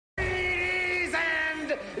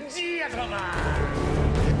gentlemen.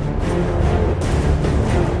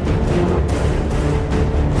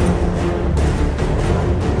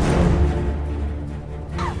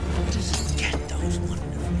 Get those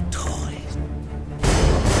wonderful toys.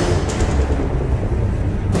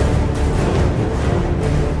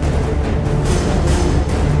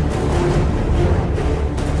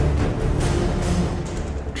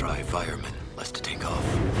 Dry fireman, less to take off.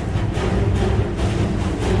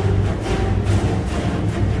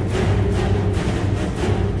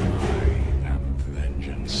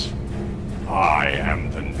 I am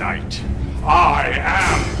the Knight. I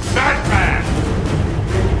am Batman!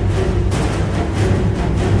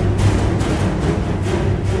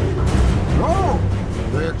 Oh,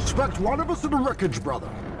 they expect one of us in the wreckage, brother.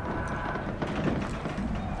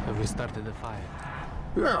 Have we started the fire?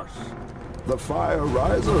 Yes, the fire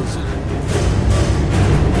rises.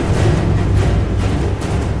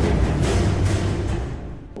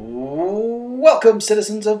 Welcome,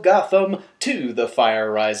 citizens of Gotham, to The Fire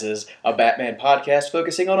Rises, a Batman podcast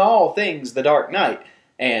focusing on all things The Dark Knight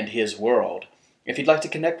and his world. If you'd like to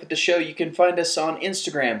connect with the show, you can find us on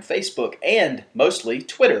Instagram, Facebook, and mostly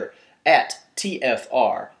Twitter at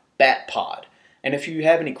TFRBatPod. And if you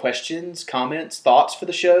have any questions, comments, thoughts for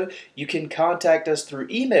the show, you can contact us through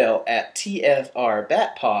email at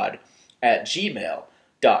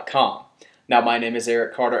tfrbatpod@gmail.com. Now, my name is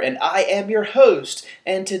Eric Carter, and I am your host,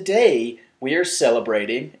 and today we are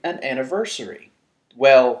celebrating an anniversary.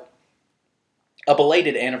 Well, a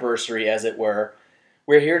belated anniversary, as it were.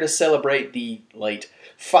 We're here to celebrate the late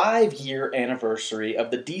 5-year anniversary of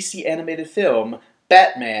the DC animated film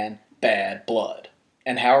Batman Bad Blood.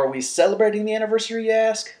 And how are we celebrating the anniversary, you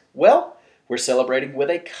ask? Well, we're celebrating with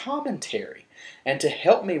a commentary. And to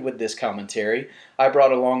help me with this commentary, I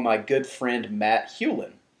brought along my good friend Matt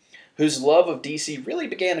Hewlin, whose love of DC really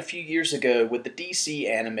began a few years ago with the DC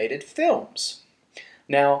animated films.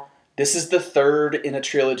 Now, this is the third in a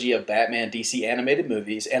trilogy of Batman DC animated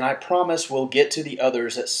movies, and I promise we'll get to the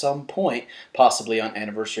others at some point, possibly on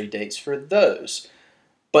anniversary dates for those.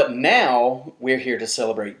 But now, we're here to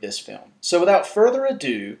celebrate this film. So without further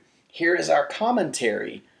ado, here is our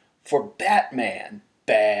commentary for Batman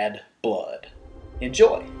Bad Blood.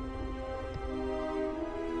 Enjoy!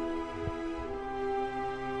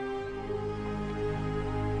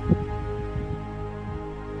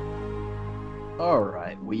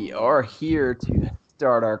 Alright, we are here to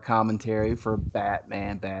start our commentary for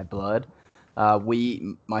Batman Bad Blood.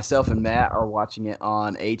 Myself and Matt, are watching it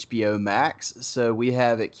on HBO Max, so we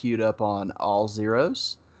have it queued up on all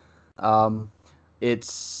zeros.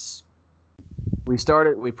 We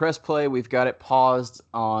press play, we've got it paused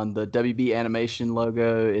on the WB animation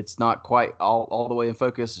logo. It's not quite all the way in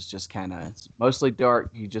focus, it's just it's mostly dark,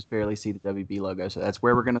 you just barely see the WB logo, so that's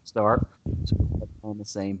where we're going to start, so we're on the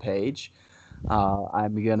same page.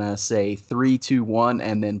 I'm going to say 3, 2, 1,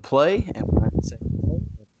 and then play, and we're going to say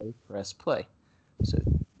play, press play. So,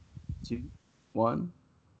 2, 1,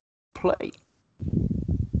 play.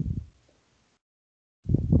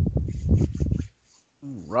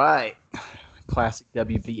 Right. Classic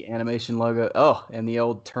WB animation logo. Oh, and the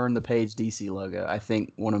old turn the page DC logo. I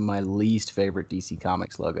think one of my least favorite DC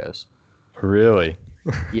Comics logos. Really?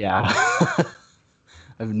 Yeah.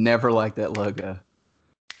 I've never liked that logo.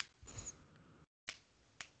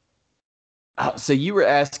 So you were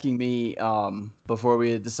asking me before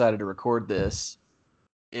we had decided to record this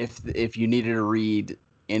if you needed to read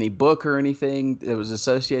any book or anything that was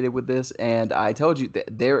associated with this, and I told you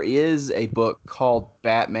that there is a book called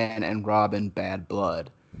Batman and Robin Bad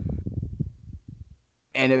Blood,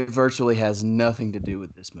 and it virtually has nothing to do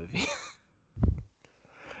with this movie.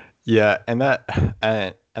 Yeah, and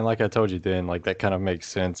like I told you then, like that kind of makes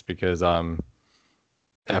sense because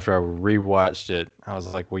after I rewatched it, I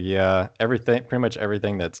was like, well, yeah, pretty much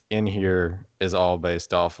everything that's in here is all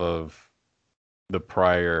based off of the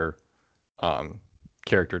prior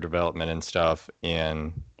character development and stuff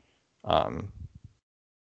in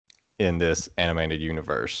this animated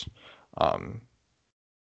universe.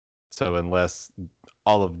 So unless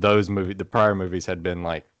all of those the prior movies had been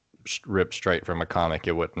like ripped straight from a comic,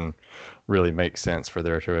 it wouldn't really make sense for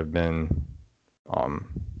there to have been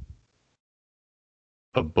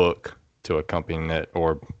a book to accompany it,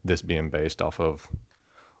 or this being based off of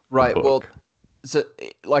right. Well, so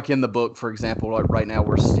like in the book, for example, like right now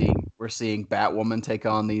we're seeing Batwoman take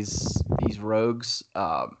on these rogues.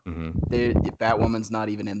 Batwoman's not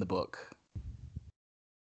even in the book,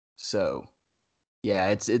 so yeah,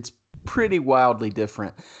 it's pretty wildly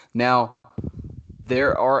different. Now,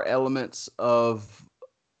 there are elements of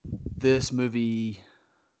this movie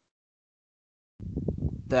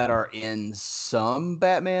that are in some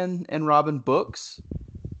Batman and Robin books,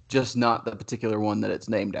 just not the particular one that it's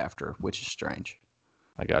named after, which is strange.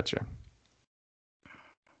 I got you.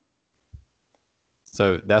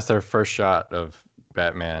 So that's their first shot of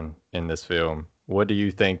Batman in this film. What do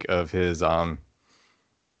you think of his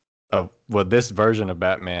this version of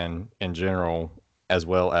Batman in general, as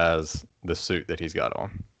well as the suit that he's got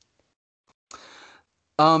on?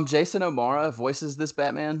 Jason O'Mara voices this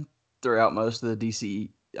Batman throughout most of the DC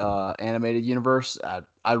animated universe.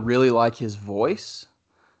 I really like his voice.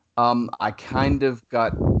 I kind of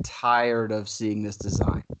got tired of seeing this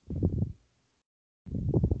design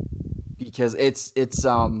because it's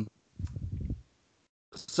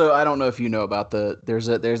so I don't know if you know about there's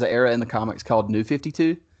an era in the comics called New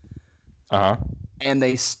 52. And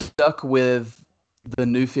they stuck with the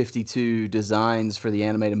New 52 designs for the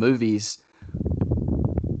animated movies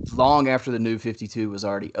long after the New 52 was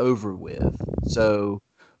already over with. So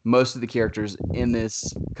most of the characters in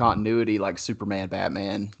this continuity, like Superman,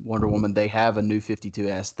 Batman, Wonder Woman, they have a New 52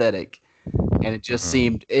 aesthetic, and it just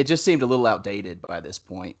seemed a little outdated by this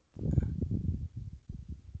point.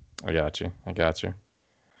 I got you.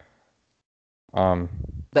 The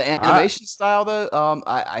animation style, though,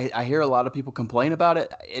 I hear a lot of people complain about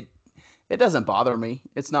it. It doesn't bother me.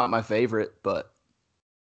 It's not my favorite, but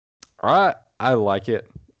I like it.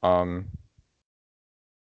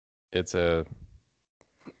 It's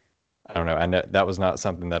I don't know. I know that was not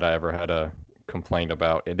something that I ever had a complaint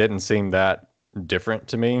about. It didn't seem that different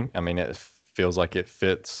to me. I mean, it feels like it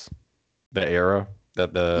fits the era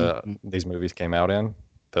that these movies came out in.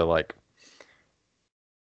 The like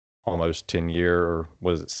almost 10-year, or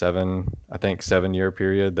was it 7? I think 7-year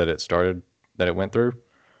period that it went through.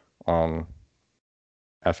 I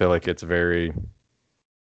feel like it's very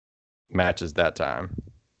matches that time.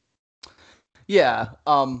 Yeah.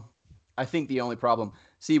 I think the only problem,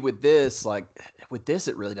 see, with this,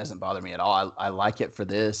 it really doesn't bother me at all. I like it for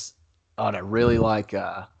this. And I really like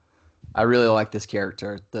this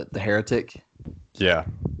character, the Heretic. Yeah.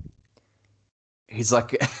 He's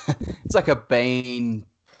like, it's like a Bane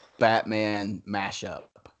Batman mashup.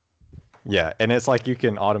 Yeah, and it's like you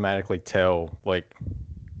can automatically tell, like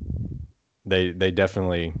they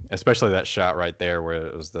definitely, especially that shot right there where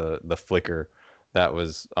it was the flicker, that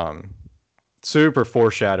was super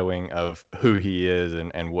foreshadowing of who he is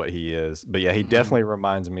and what he is. But yeah, he definitely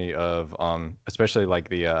reminds me of especially like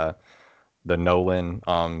the Nolan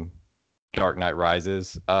Dark Knight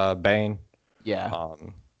Rises Bane. Yeah.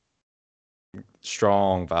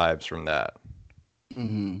 Strong vibes from that.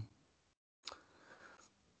 Mm-hmm.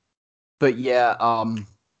 But yeah,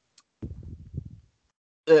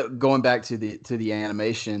 going back to the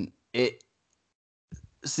animation,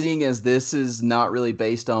 seeing as this is not really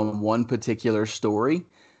based on one particular story,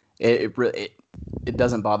 it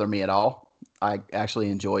doesn't bother me at all. I actually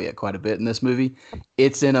enjoy it quite a bit in this movie.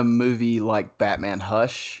 It's in a movie like Batman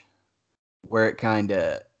Hush, where it kind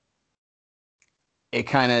of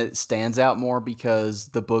stands out more because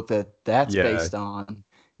the book that's based on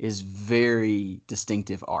is very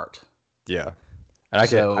distinctive art. Yeah, and I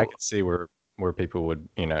can see where people would,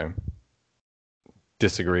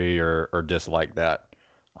 disagree or dislike that.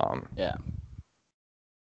 Yeah.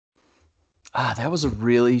 That was a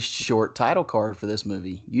really short title card for this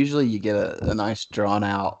movie. Usually you get a nice drawn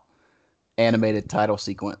out animated title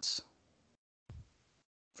sequence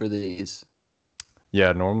for these.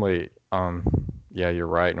 Yeah, normally, yeah, you're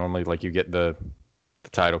right. Normally, like, you get the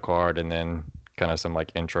title card and then kind of some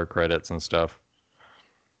like intro credits and stuff.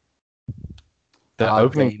 That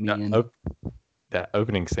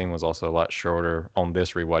opening scene was also a lot shorter on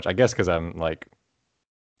this rewatch. I guess because I'm like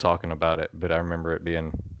talking about it, but I remember it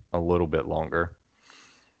being a little bit longer.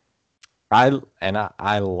 I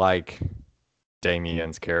like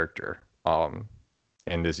Damien's character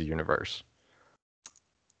in this universe.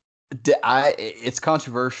 It's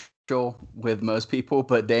controversial with most people,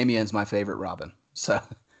 but Damien's my favorite Robin. So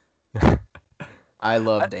I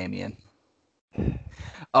love Damien.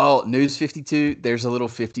 Oh, News 52. There's a little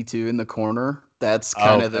 52 in the corner. That's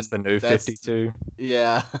kind of that's the new 52.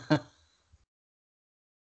 Yeah.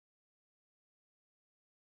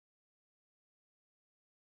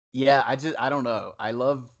 Yeah, I don't know. I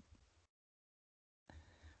love,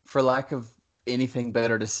 for lack of anything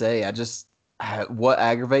better to say, what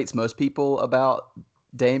aggravates most people about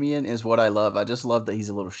Damien is what I love. I just love that he's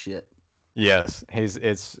a little shit. Yes,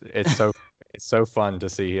 it's so fun to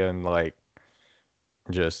see him like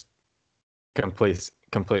just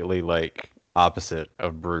completely like opposite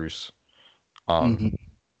of Bruce.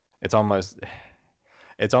 It's almost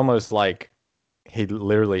like he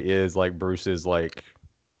literally is like Bruce's like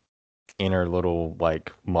inner little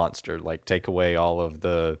like monster. Like take away all of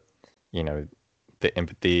the, you know, the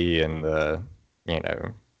empathy and the, you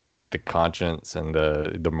know, the conscience and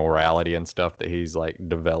the morality and stuff that he's like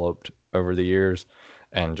developed over the years,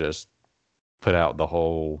 and just put out the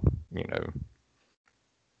whole, you know,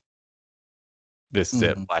 this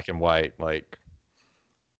set black and white, like,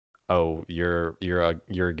 oh, you're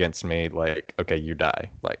against me, like, okay, you die,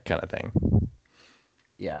 like, kind of thing.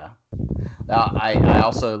 Yeah. I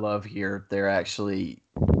also love here they actually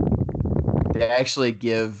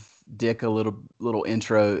give Dick a little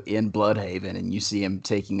intro in Bloodhaven, and you see him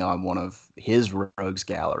taking on one of his rogues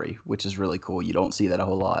gallery, which is really cool. You don't see that a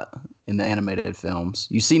whole lot in the animated films.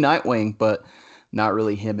 You see Nightwing, but not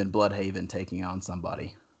really him in Bloodhaven taking on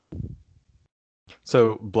somebody.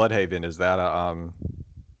 So Bloodhaven, is that I'm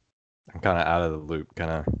kind of out of the loop,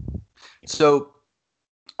 kind of. So,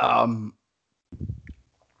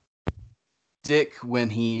 Dick, when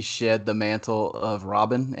he shed the mantle of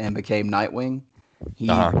Robin and became Nightwing, he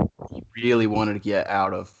really wanted to get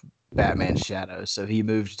out of Batman's shadow, so he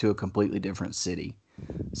moved to a completely different city.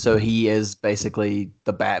 So he is basically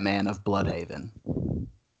the Batman of Bloodhaven.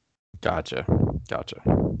 Gotcha.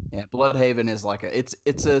 Yeah, Bloodhaven is like it's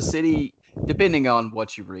a city, depending on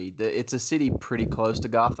what you read. It's a city pretty close to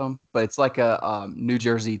Gotham, but it's like a New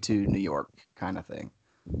Jersey to New York kind of thing.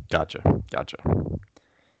 Gotcha.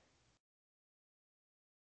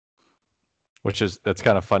 That's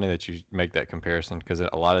kind of funny that you make that comparison, because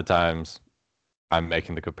a lot of times I'm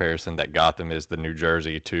making the comparison that Gotham is the New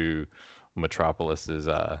Jersey to Metropolis is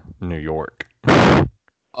New York.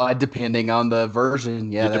 Depending on the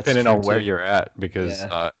version, yeah. Depending on where you're at, because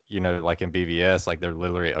you know, like in BVS, like they're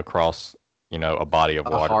literally across, you know, a body of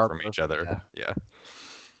water harbor from each other. Yeah.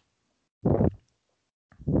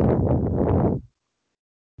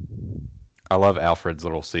 I love Alfred's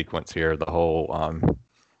little sequence here, the whole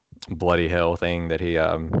bloody hell thing that he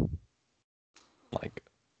like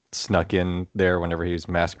snuck in there whenever he was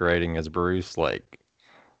masquerading as Bruce. Like,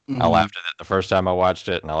 I laughed at it the first time I watched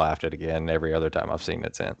it, and I laughed at it again every other time I've seen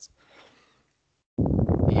it since.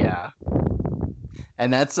 Yeah.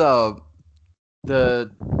 And that's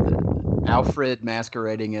the Alfred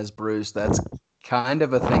masquerading as Bruce, that's kind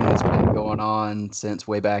of a thing that's been going on since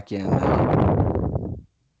way back in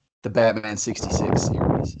the Batman 66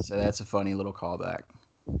 series. So that's a funny little callback.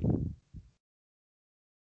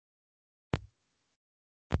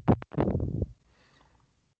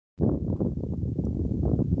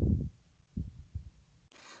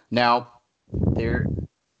 Now,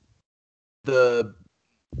 the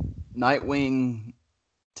Nightwing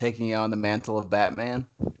taking on the mantle of Batman,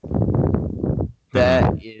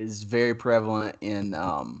 that is very prevalent in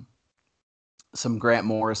some Grant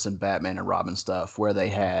Morrison Batman and Robin stuff, where they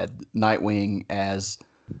had Nightwing as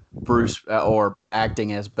Bruce or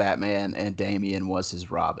acting as Batman, and Damian was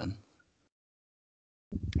his Robin.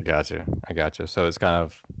 I gotcha. So it's kind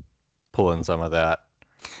of pulling some of that.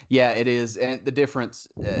 Yeah, it is. And the difference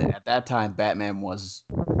at that time, Batman was,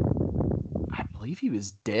 I believe he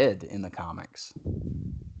was dead in the comics.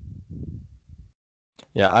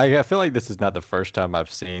 Yeah, I feel like this is not the first time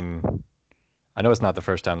I've seen. I know it's not the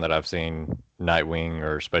first time that I've seen Nightwing,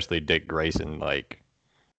 or especially Dick Grayson, like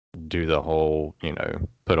do the whole, you know,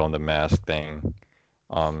 put on the mask thing.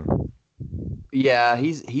 Yeah,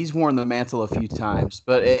 he's worn the mantle a few times,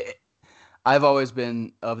 but I've always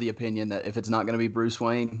been of the opinion that if it's not going to be Bruce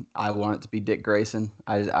Wayne, I want it to be Dick Grayson.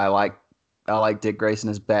 I like Dick Grayson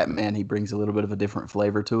as Batman. He brings a little bit of a different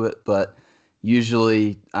flavor to it, but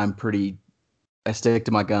usually I stick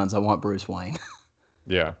to my guns. I want Bruce Wayne.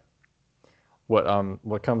 Yeah.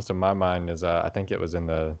 What comes to my mind is I think it was in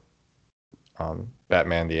the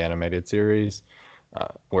Batman the Animated Series,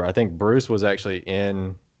 where I think Bruce was actually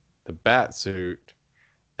in the bat suit,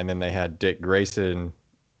 and then they had Dick Grayson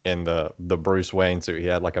in the Bruce Wayne suit. He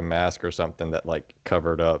had like a mask or something that like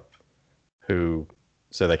covered up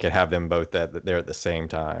so they could have them both there at the same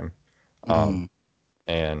time.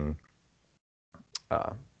 And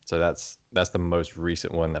so that's the most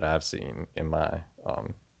recent one that I've seen in my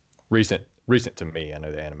recent to me. I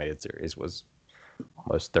know the animated series was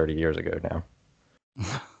almost 30 years ago now.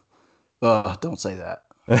 Don't say that.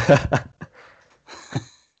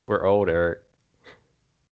 We're old, Eric.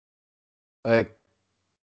 Like,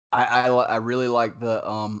 I really like the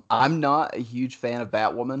I'm not a huge fan of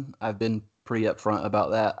Batwoman. I've been pretty upfront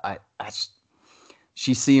about that.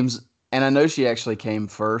 She seems, and I know she actually came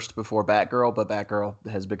first before Batgirl, but Batgirl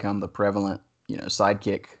has become the prevalent, you know,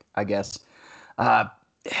 sidekick, I guess.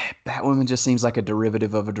 Batwoman just seems like a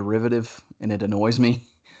derivative of a derivative, and it annoys me.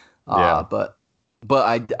 Yeah. But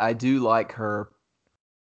I do like her.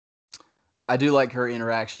 I do like her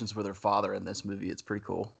interactions with her father in this movie. It's pretty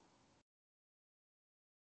cool.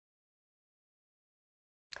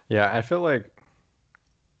 Yeah, I feel like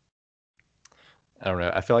I don't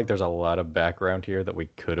know. I feel like there's a lot of background here that we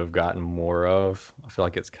could have gotten more of. I feel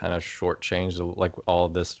like it's kind of shortchanged, like all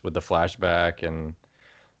of this with the flashback and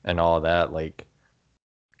all of that. Like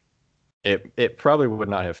it probably would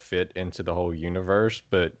not have fit into the whole universe,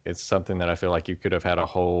 but it's something that I feel like you could have had a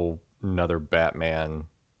whole another Batman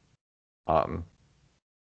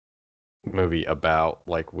movie about,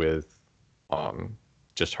 like with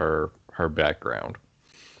just her background.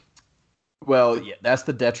 Well, yeah, that's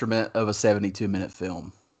the detriment of a 72-minute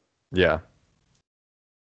film. Yeah.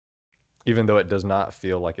 Even though it does not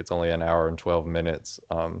feel like it's only an hour and 12 minutes,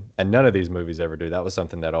 and none of these movies ever do. That was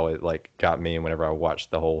something that always like got me whenever I watched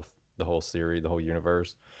the whole series, the whole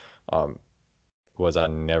universe. Was I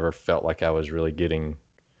never felt like I was really getting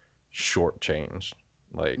shortchanged.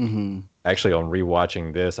 Like actually, on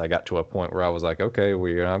rewatching this, I got to a point where I was like, okay,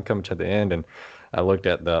 I'm coming to the end, and I looked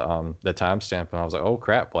at the timestamp and I was like, oh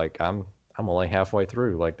crap, like I'm only halfway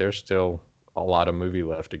through. Like there's still a lot of movie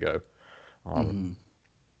left to go.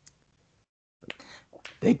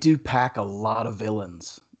 They do pack a lot of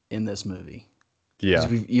villains in this movie. Yeah.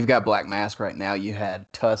 You've got Black Mask right now. You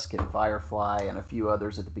had Tusk and Firefly and a few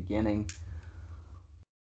others at the beginning.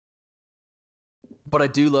 But I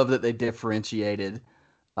do love that they differentiated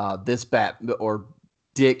this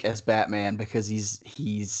Dick as Batman because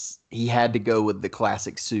he had to go with the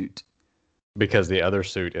classic suit because the other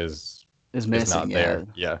suit is missing. Is not there.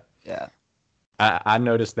 Yeah. Yeah. I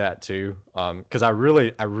noticed that too. Because I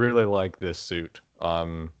really like this suit.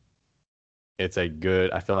 It's I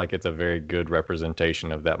feel like it's a very good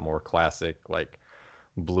representation of that more classic, like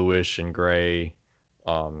bluish and gray,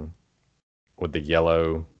 with the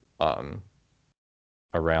yellow,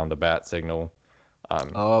 around the bat signal.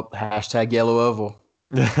 Hashtag yellow oval.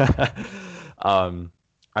 I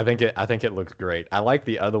think it looks great. I like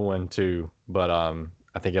the other one too, but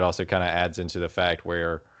I think it also kind of adds into the fact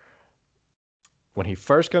where when he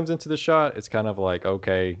first comes into the shot, it's kind of like,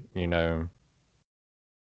 okay,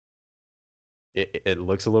 it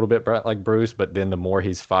looks a little bit like Bruce, but then the more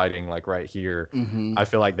he's fighting, like right here, I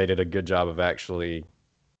feel like they did a good job of actually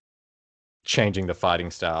changing the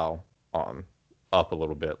fighting style up a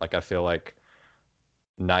little bit. Like I feel like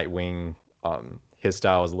Nightwing, his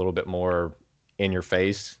style is a little bit more in your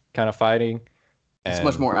face kind of fighting. It's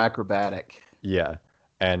much more acrobatic. Yeah.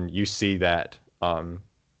 And you see that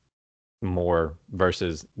more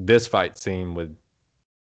versus this fight scene with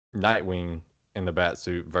Nightwing in the bat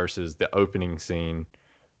suit versus the opening scene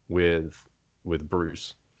with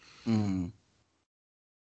Bruce.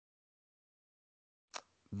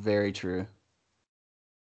 Very true.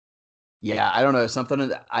 Yeah, I don't know. Something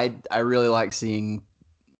that I really like seeing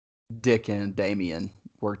Dick and Damian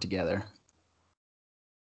work together.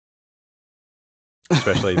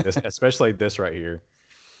 Especially this right here.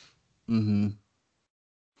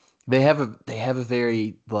 They have a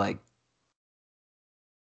very like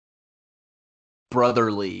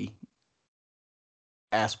brotherly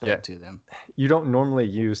aspect to them. You don't normally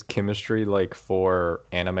use chemistry like for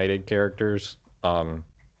animated characters, but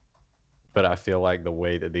I feel like the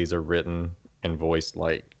way that these are written and voiced,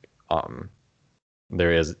 like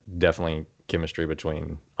there is definitely chemistry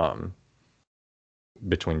between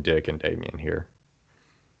Dick and Damian here.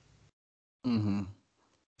 And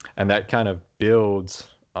that kind of builds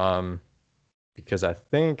because I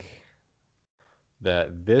think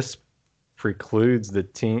that this precludes the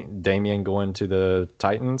Damian going to the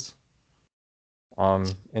Titans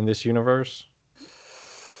in this universe.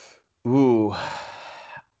 Ooh.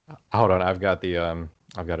 Hold on, I've got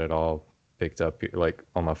it all picked up like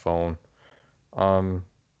on my phone.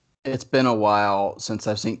 It's been a while since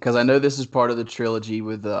I've seen, because I know this is part of the trilogy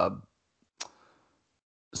with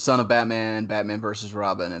Son of Batman, Batman versus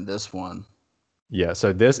Robin, and this one. Yeah,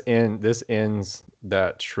 so this ends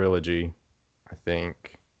that trilogy, I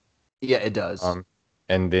think. Yeah, it does.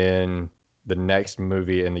 And then the next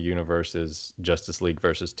movie in the universe is Justice League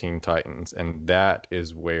versus Teen Titans, and that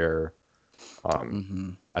is where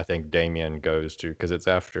I think Damian goes to, because it's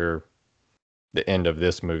after the end of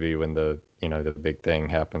this movie when the big thing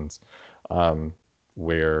happens,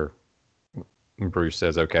 where Bruce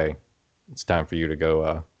says, "Okay, it's time for you to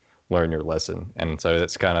go learn your lesson." And so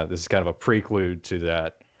this is kind of a prelude to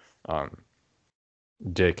that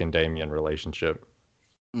Dick and Damian relationship.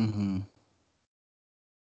 And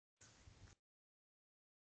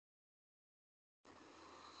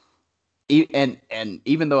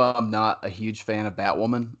even though I'm not a huge fan of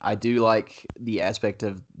Batwoman, I do like the aspect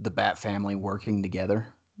of the Bat family working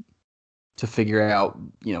together to figure out,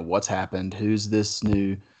 what's happened. Who's this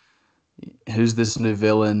new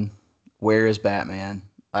villain? Where is Batman?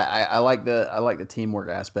 I like the teamwork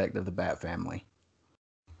aspect of the Bat family.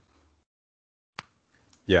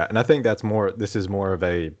 Yeah, and I think this is more of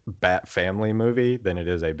a Bat family movie than it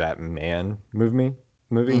is a Batman movie.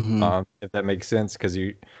 Mm-hmm. If that makes sense, because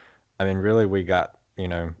really we got,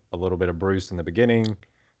 a little bit of Bruce in the beginning,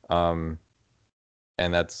 and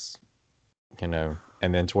that's,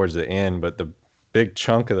 and then towards the end, but the big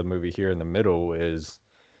chunk of the movie here in the middle is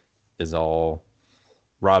all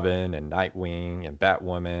Robin and Nightwing and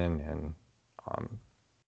Batwoman and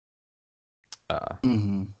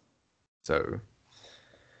Mm-hmm. so.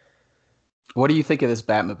 What do you think of this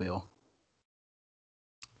Batmobile?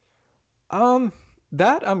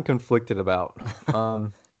 That I'm conflicted about.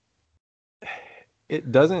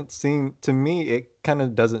 It doesn't seem to me. It kind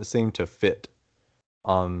of doesn't seem to fit.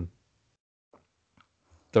 The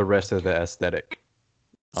rest of the aesthetic.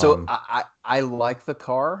 So I like the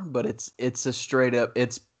car, but it's a straight up.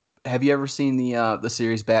 Have you ever seen the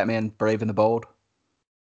series Batman Brave and the Bold?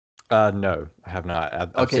 No, I have not.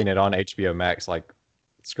 I've Okay. seen it on HBO Max, like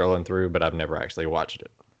scrolling through, but I've never actually watched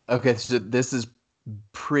it. Okay, so this is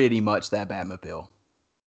pretty much that Batmobile.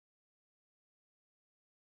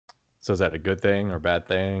 So is that a good thing or bad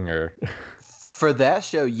thing or? For that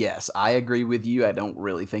show, yes, I agree with you. I don't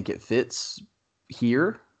really think it fits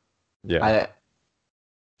here. Yeah.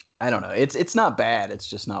 I don't know. It's not bad. It's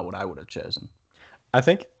just not what I would have chosen. I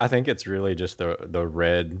think it's really just the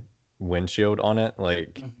red windshield on it.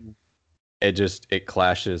 Like Mm-hmm. it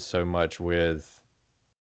clashes so much with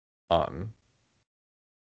the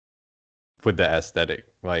aesthetic.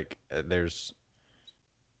 Like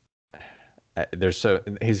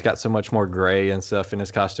he's got so much more gray and stuff in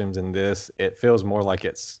his costumes in this. It feels more like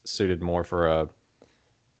it's suited more for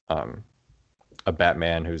a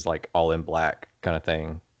Batman who's like all in black kind of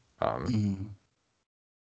thing. Mm-hmm.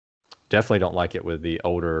 Definitely don't like it with the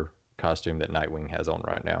older costume that Nightwing has on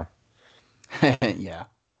right now. Yeah.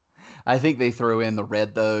 I think they throw in the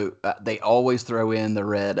red, though. They always throw in the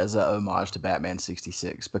red as a homage to Batman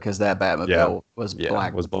 66 because that Batmobile was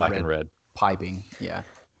black with black red and red piping. Yeah.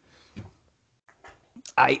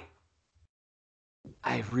 I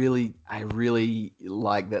really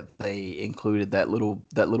like that they included that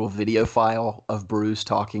little video file of Bruce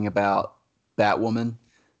talking about Batwoman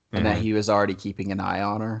and that he was already keeping an eye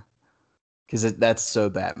on her because that's so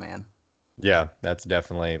Batman. Yeah, that's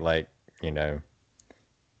definitely like,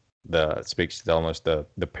 speaks to almost the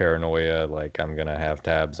paranoia, like I'm gonna have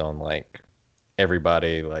tabs on like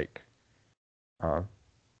everybody, like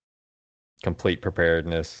complete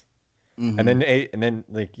preparedness. Mm-hmm. And then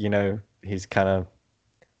like, he's kind of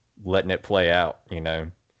letting it play out,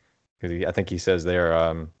 because I think he says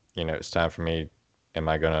there, it's time for me. Am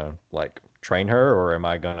I gonna like train her or am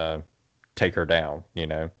I gonna take her down?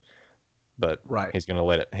 But Right. he's gonna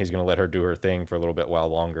let her do her thing for a little bit while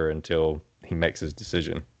longer until he makes his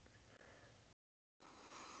decision.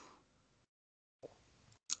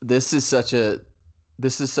 This is such a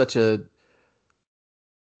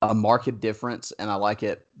market difference, and I like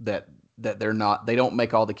it that they don't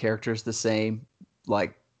make all the characters the same.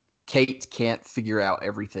 Like Kate can't figure out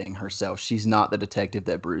everything herself. She's not the detective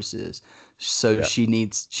that Bruce is. So she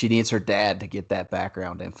needs her dad to get that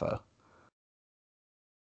background info.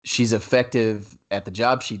 She's effective at the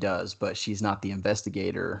job she does, but she's not the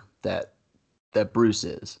investigator that Bruce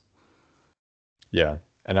is. Yeah,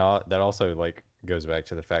 and that also like goes back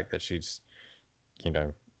to the fact that she's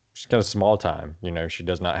kind of small time. She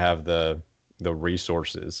does not have the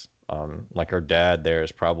resources. Like her dad there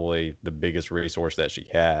is probably the biggest resource that she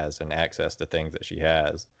has and access to things that she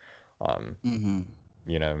has.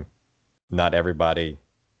 Not everybody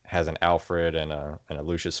has an Alfred and a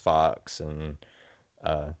Lucius Fox and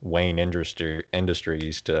Wayne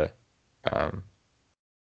Industries to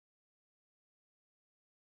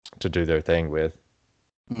do their thing with.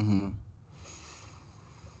 Mm-hmm.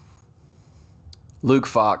 Luke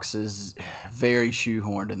Fox is very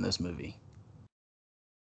shoehorned in this movie.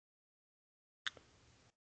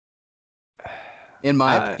 In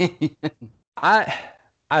my opinion.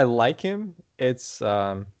 I like him. It's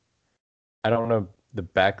I don't know the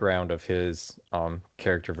background of his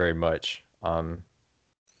character very much. But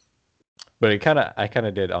I kind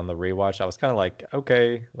of did on the rewatch. I was kind of like,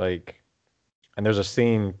 okay, like, and there's a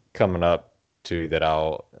scene coming up too that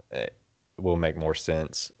will make more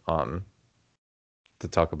sense to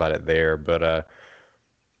talk about it there. But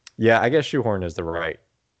yeah, I guess shoehorn is the right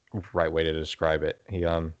way to describe it.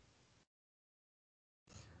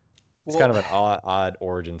 It's kind of an odd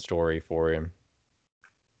origin story for him.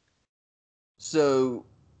 So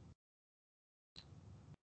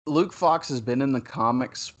Luke Fox has been in the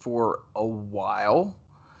comics for a while,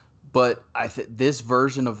 but I think this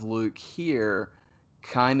version of Luke here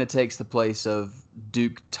kind of takes the place of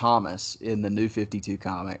Duke Thomas in the New 52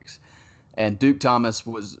 comics. And Duke Thomas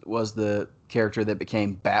was the character that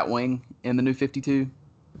became Batwing in the New 52.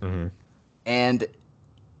 Mm-hmm. And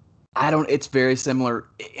it's very similar.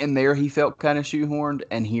 In there, he felt kind of shoehorned,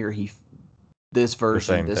 and here this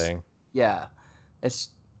version, the same thing. Yeah.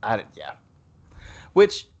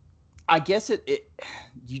 Which I guess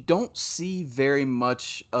you don't see very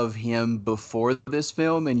much of him before this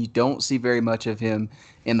film, and you don't see very much of him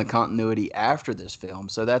in the continuity after this film.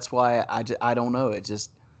 So that's why I don't know. It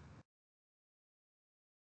just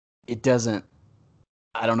doesn't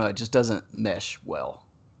mesh well.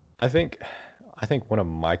 I think one of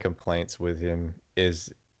my complaints with him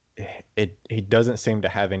is he doesn't seem to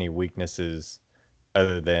have any weaknesses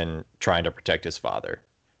other than trying to protect his father.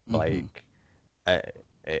 Mm-hmm. Like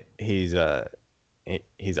he's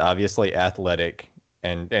obviously athletic,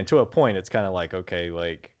 and to a point it's kind of like, okay,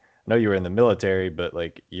 like I know you were in the military, but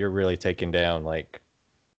like you're really taking down like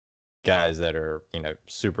guys that are, you know,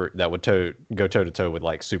 super, that would go toe to toe with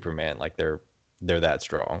like Superman, like they're that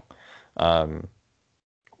strong.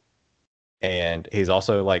 And he's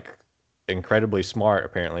also like incredibly smart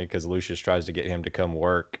apparently, because Lucius tries to get him to come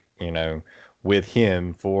work, you know, with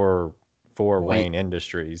him for Wayne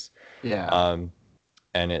Industries. Yeah.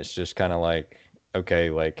 And it's just kind of like, okay,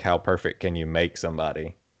 like how perfect can you make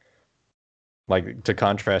somebody? Like, to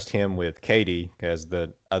contrast him with Katie as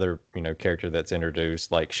the other, you know, character that's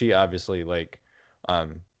introduced, like she obviously like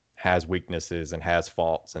has weaknesses and has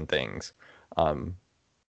faults and things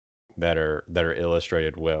that are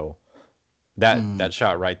illustrated well. That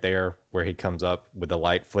shot right there where he comes up with the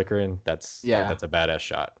light flickering, that's a badass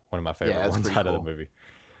shot. One of my favorite ones out of the movie.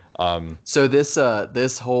 So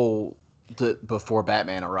this whole before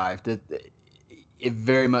Batman arrived, it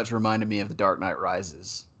very much reminded me of The Dark Knight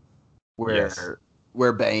Rises,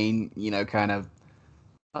 where Bane, you know, kind of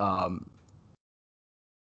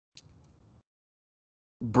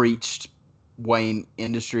breached Wayne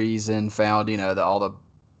Industries and found, you know,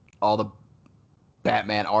 all the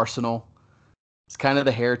Batman arsenal. It's kind of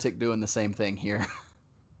the Heretic doing the same thing here.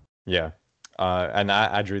 Yeah. And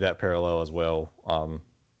I drew that parallel as well.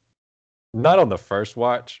 Not on the first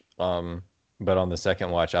watch, but on the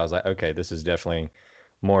second watch, I was like, okay, this is definitely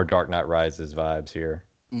more Dark Knight Rises vibes here.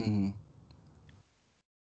 Mm-hmm.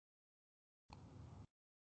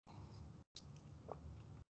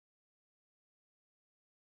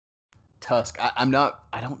 Tusk. I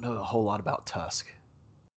don't know a whole lot about Tusk.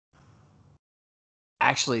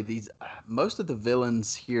 Actually, most of the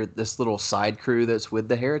villains here, this little side crew that's with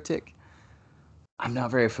the Heretic, I'm not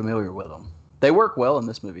very familiar with them. They work well in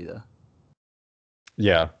this movie, though.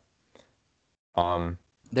 Yeah.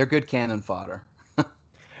 They're good cannon fodder.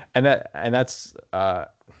 and that's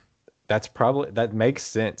probably, that makes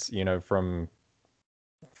sense, you know, from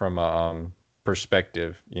a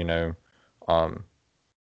perspective, you know.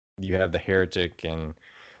 You have the Heretic and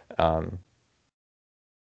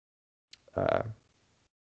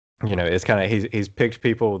you know, it's kind of, he's picked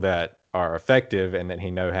people that are effective and that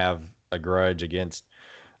he have a grudge against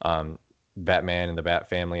Batman and the Bat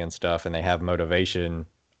family and stuff, and they have motivation,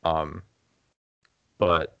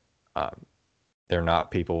 but they're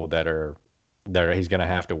not people that he's going to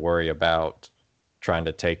have to worry about trying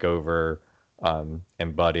to take over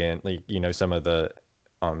and butt in. Like, you know, some of the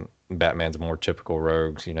Batman's more typical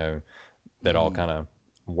rogues, you know, that all kind of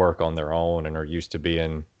work on their own and are used to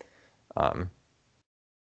being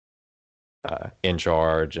in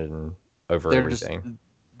charge and over everything.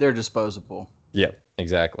 They're disposable. Yeah,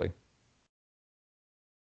 exactly.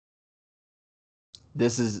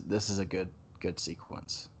 This is a good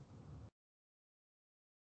sequence.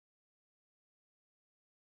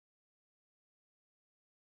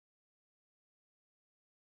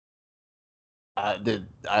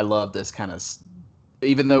 I love this kind of,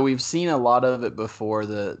 even though we've seen a lot of it before,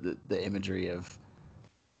 the imagery of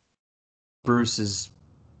Bruce's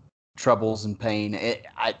troubles and pain.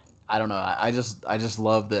 I don't know. I just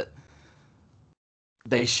love that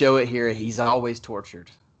they show it here. He's always tortured.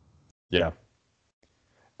 Yeah.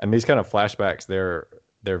 And these kind of flashbacks,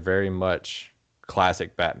 they're very much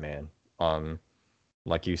classic Batman.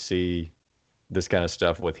 Like you see this kind of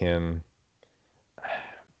stuff with him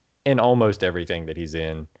in almost everything that he's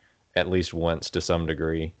in, at least once to some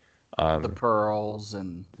degree. The pearls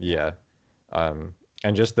and yeah, and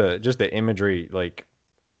just the imagery, like,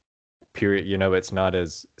 period. You know, it's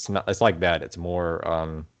like that. It's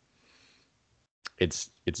more it's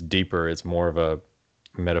deeper. It's more of a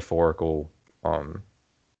metaphorical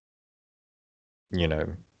you know,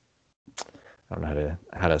 I don't know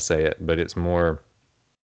how to say it, but it's more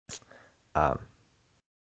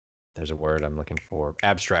there's a word I'm looking for.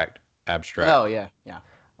 Abstract. Oh yeah.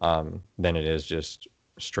 Than it is just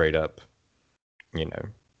straight up,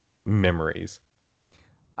 memories.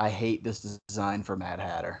 I hate this design for Mad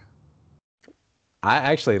Hatter. I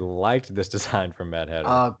actually liked this design from Mad Hatter.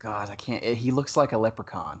 Oh God, I can't. He looks like a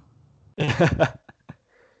leprechaun.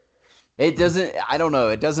 It doesn't. I don't know.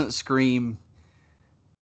 It doesn't scream.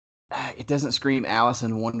 It doesn't scream Alice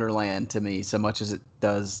in Wonderland to me so much as it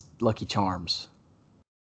does Lucky Charms.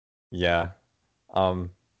 Yeah.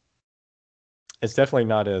 It's definitely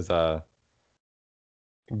not as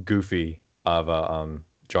goofy of a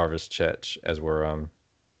Jarvis Chetch as we're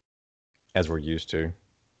used to.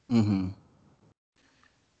 Mm-hmm.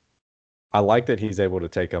 I like that he's able to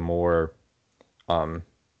take a more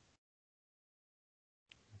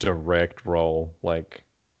direct role. Like,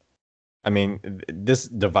 I mean, this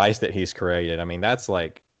device that he's created, I mean, that's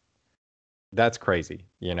crazy.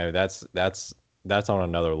 That's on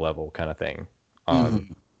another level kind of thing.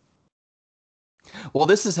 Mm-hmm. Well,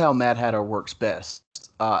 this is how Mad Hatter works best.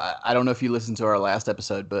 I don't know if you listened to our last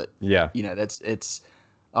episode, but yeah, it's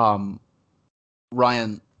Ryan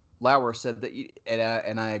Lauer said that,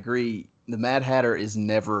 and I agree. The Mad Hatter is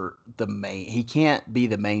never the main. He can't be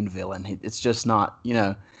the main villain. It's just not,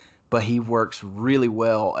 But he works really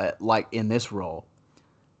well in this role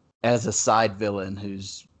as a side villain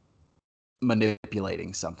who's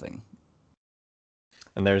manipulating something.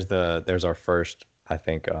 And there's our first, I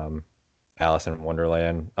think, Alice in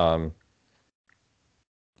Wonderland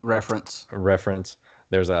reference.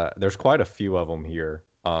 There's quite a few of them here.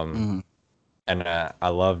 Mm-hmm. And I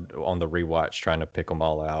loved on the rewatch trying to pick them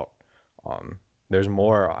all out. There's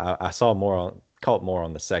more. I saw caught more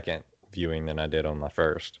on the second viewing than I did on my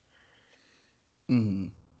first. Mm-hmm.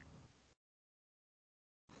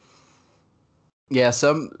 Yeah,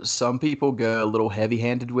 some people go a little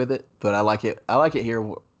heavy-handed with it, but I like it. I like it here.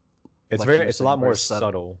 It's it's a lot more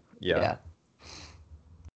subtle. Yeah.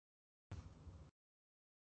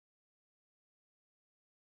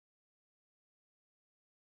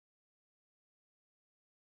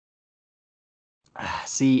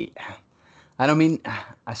 See,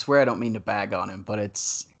 I swear I don't mean to bag on him, but it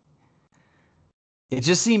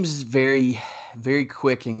just seems very, very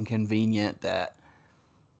quick and convenient that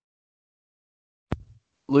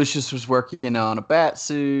Lucius was working on a bat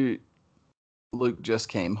suit. Luke just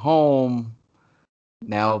came home.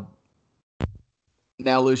 Now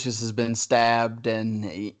Lucius has been stabbed, and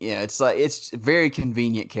it's very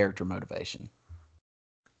convenient character motivation.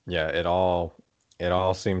 Yeah, it all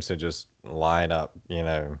seems to just line up,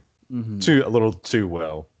 mm-hmm. a little too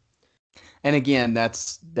well. And again,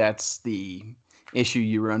 that's the issue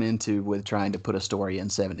you run into with trying to put a story in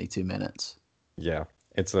 72 minutes. Yeah,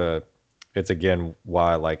 it's again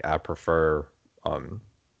why I prefer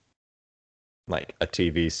like a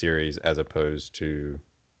TV series as opposed to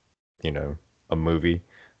a movie,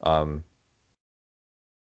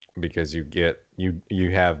 because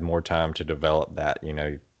you have more time to develop that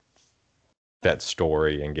that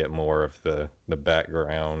story and get more of the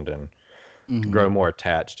background and mm-hmm. grow more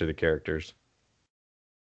attached to the characters.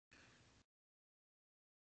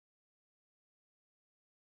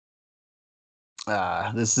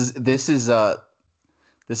 This is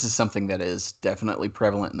something that is definitely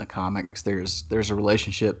prevalent in the comics. There's a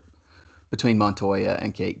relationship between Montoya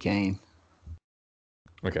and Kate Kane.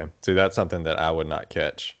 Okay, so that's something that I would not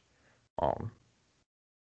catch,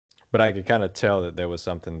 but I could kind of tell that there was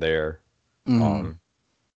something there, mm-hmm.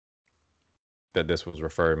 That this was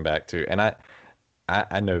referring back to. And I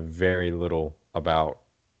know very little about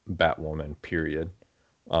Batwoman, period.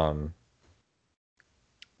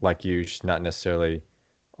 Like you, she's not necessarily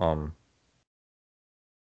my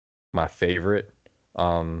favorite.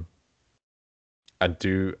 I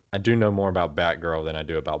do know more about Batgirl than I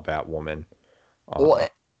do about Batwoman. Well,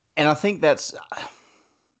 and I think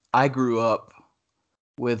I grew up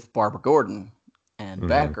with Barbara Gordon and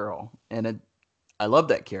mm-hmm. Batgirl, and I love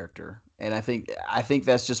that character. And I think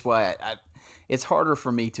that's just why it's harder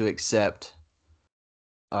for me to accept.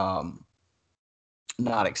 Not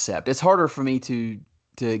accept. It's harder for me to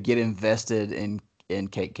get invested in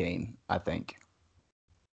Kate Kane, I think.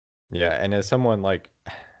 Yeah, and as someone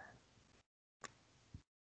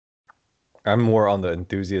I'm more on the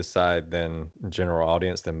enthusiast side than general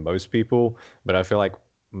audience than most people, but I feel like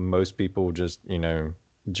most people just,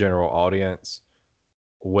 general audience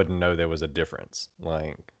wouldn't know there was a difference.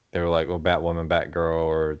 Like they were like, well, Batwoman, Batgirl,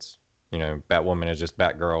 or it's, Batwoman is just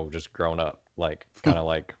Batgirl just grown up, like kind of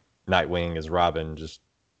like Nightwing is Robin just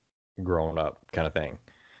grown up kind of thing.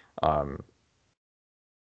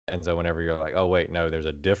 And so whenever you're like, oh wait, no, there's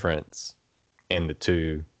a difference in the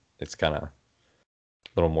two, it's kind of a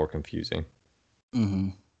little more confusing. Mm-hmm.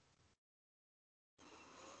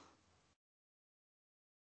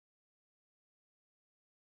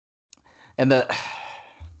 And the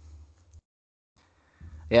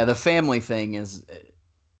family thing is,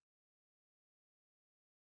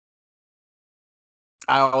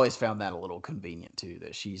 I always found that a little convenient too,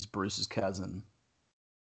 that she's Bruce's cousin.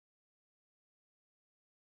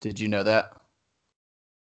 Did you know that?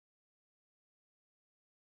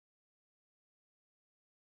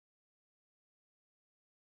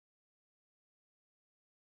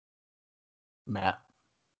 Matt?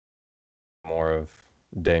 More of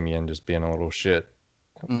Damien just being a little shit.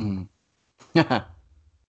 Mm-hmm.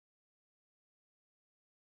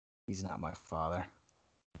 He's not my father.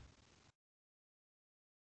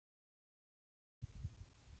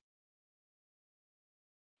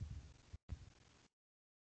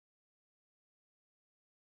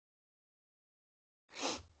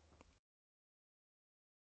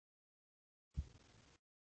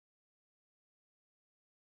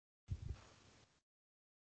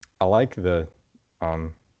 I like the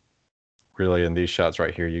really in these shots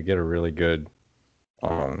right here, you get a really good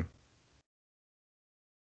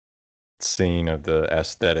scene of the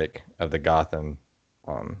aesthetic of the Gotham.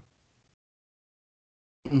 Mm-hmm.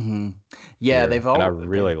 Yeah, here, and I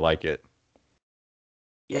really like it.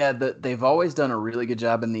 Yeah, they've always done a really good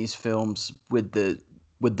job in these films with the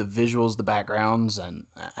visuals, the backgrounds, and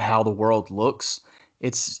how the world looks.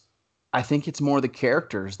 I think it's more the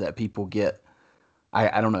characters that people get,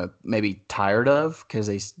 I don't know, maybe tired of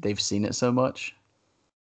because they've seen it so much.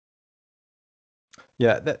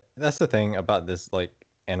 Yeah, that's the thing about this like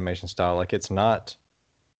animation style. Like it's not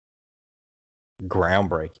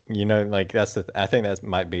groundbreaking. You know, like I think that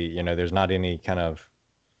might be, you know, there's not any kind of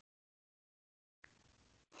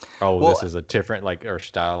this is a different like or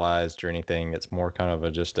stylized or anything. It's more kind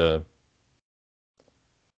of just a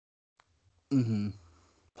mm-hmm.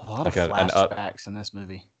 A lot like of flashbacks in this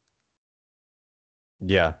movie.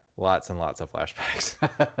 Yeah, lots and lots of flashbacks.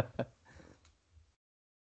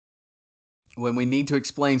 When we need to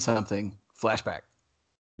explain something, flashback.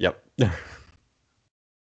 Yep. It's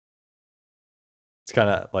kind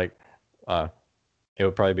of like it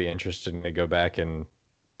would probably be interesting to go back and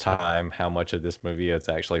time how much of this movie is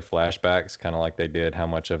actually flashbacks, kind of like they did how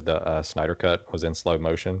much of the Snyder Cut was in slow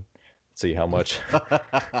motion. See how much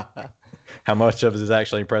how much of it is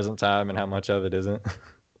actually present time and how much of it isn't.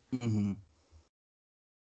 Mm-hmm.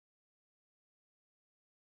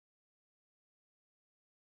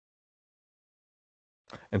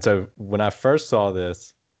 And so when I first saw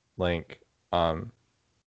this, like, I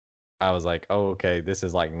was like, oh, okay, this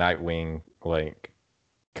is like Nightwing, like,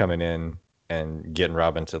 coming in and getting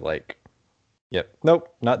Robin to, like, yep,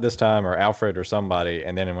 nope, not this time, or Alfred or somebody.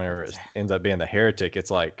 And then whenever it ends up being the Heretic,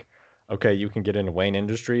 it's like, okay, you can get into Wayne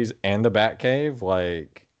Industries and the Batcave.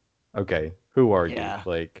 Like, okay, who are you?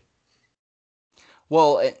 Like,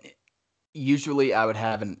 well, usually I would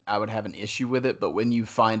have an issue with it, but when you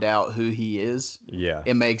find out who he is, yeah,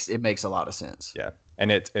 it makes a lot of sense. Yeah,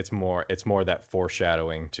 and it's more that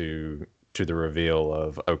foreshadowing to the reveal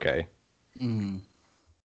of okay. Mm-hmm.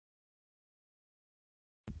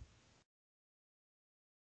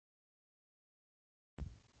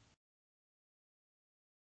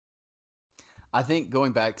 I think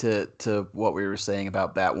going back to what we were saying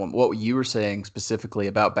about Batwoman, what you were saying specifically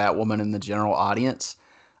about Batwoman and the general audience,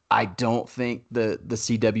 I don't think the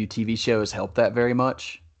CW TV show has helped that very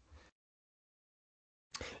much.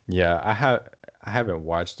 Yeah, I haven't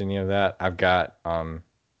watched any of that. I've got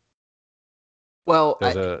well,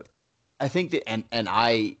 I think that and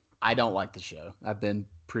I don't like the show. I've been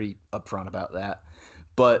pretty upfront about that.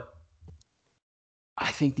 But I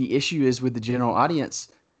think the issue is with the general audience.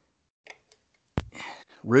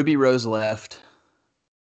 Ruby Rose left.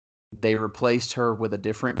 They replaced her with a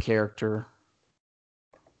different character.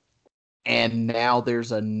 And now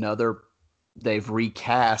there's another, they've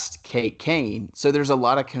recast Kate Kane. So there's a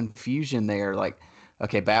lot of confusion there. Like,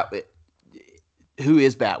 okay, who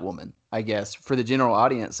is Batwoman? I guess for the general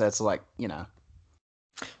audience, that's like, you know.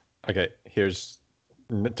 Okay, here's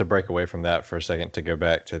to break away from that for a second, to go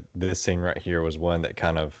back to this scene right here was one that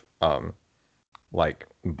kind of like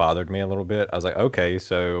bothered me a little bit. I was like, okay,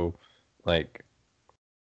 so like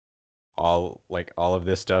all of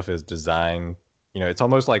this stuff is designed, you know, it's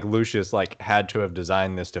almost like Lucius like had to have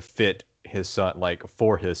designed this to fit his son, like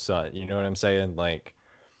for his son, you know what I'm saying? Like,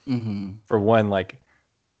 mm-hmm. For one, like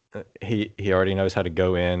he already knows how to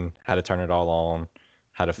go in, how to turn it all on,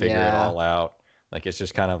 how to figure it all out. Like, it's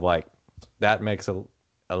just kind of like that makes a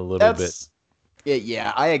little bit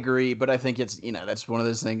Yeah, I agree, but I think it's, that's one of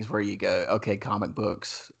those things where you go, okay, comic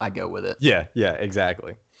books, I go with it. Yeah,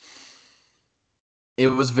 exactly. It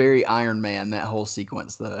was very Iron Man, that whole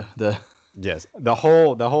sequence, the Yes, the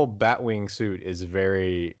whole Batwing suit is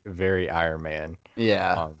very, very Iron Man.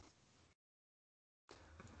 Yeah.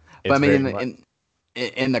 But I mean,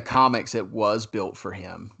 in the comics, it was built for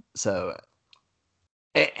him. So,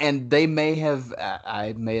 and they may have,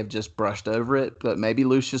 I may have just brushed over it, but maybe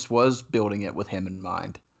Lucius was building it with him in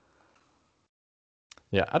mind.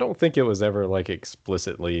 Yeah, I don't think it was ever like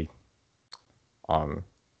explicitly, I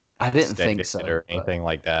didn't think so, or anything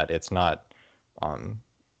like that. It's not,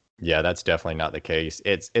 yeah, that's definitely not the case.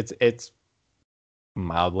 It's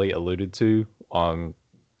mildly alluded to,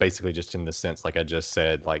 basically just in the sense, like I just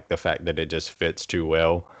said, like the fact that it just fits too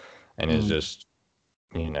well and is just,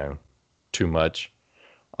 too much.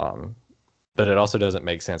 But it also doesn't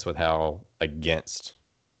make sense with how against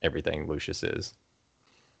everything Lucius is.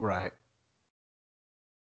 Right.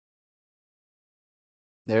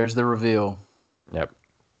 There's the reveal. Yep.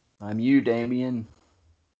 I'm you, Damien.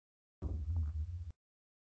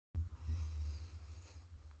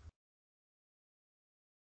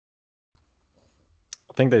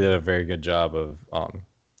 I think they did a very good job of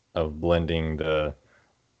blending the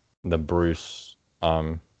Bruce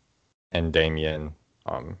and Damien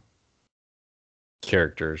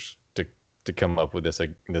characters to come up with this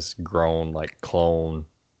grown like clone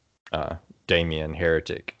Damien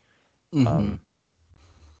heretic. Mm-hmm.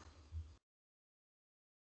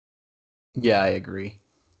 Yeah, I agree.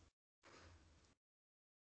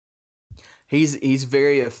 He's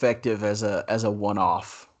very effective as a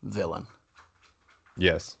one-off villain.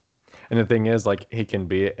 Yes. And the thing is, like, he can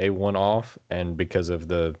be a one-off, and because of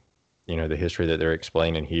the history that they're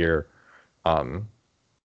explaining here, you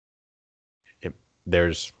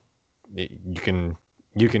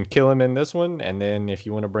can kill him in this one, and then if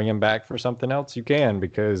you want to bring him back for something else, you can,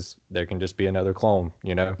 because there can just be another clone,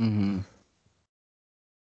 Mm-hmm.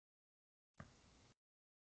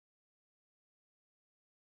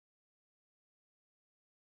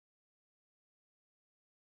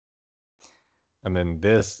 And then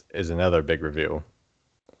this is another big reveal.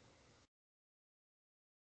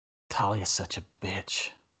 Talia's such a bitch.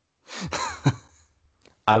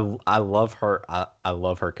 I love her. I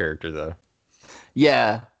love her character though.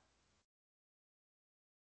 Yeah.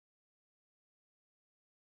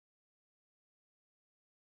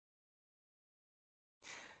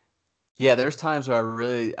 Yeah, there's times where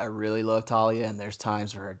I really love Talia, and there's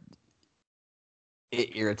times where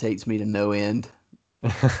it irritates me to no end.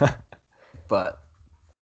 But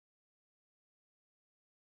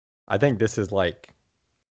I think this is like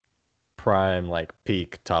prime, like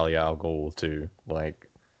peak Talia al Ghul too. Like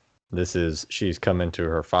she's come into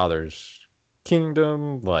her father's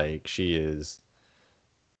kingdom. Like she is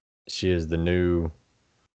the new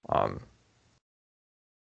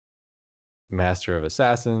master of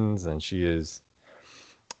assassins, and she is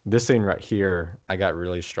this scene right here. I got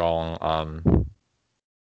really strong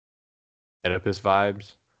Oedipus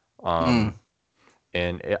vibes.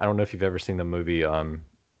 And I don't know if you've ever seen the movie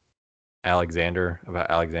Alexander, about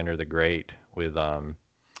Alexander the Great, with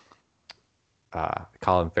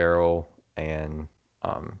Colin Farrell and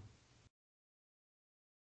I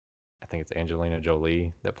think it's Angelina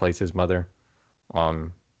Jolie that plays his mother.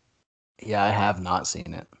 Yeah, I have not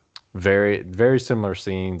seen it. Very, very similar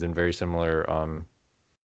scenes and very similar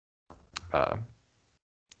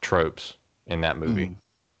tropes in that movie.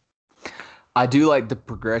 I do like the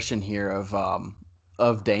progression here of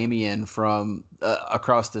Damien from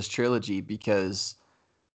across this trilogy, because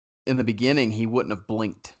in the beginning he wouldn't have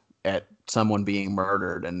blinked at someone being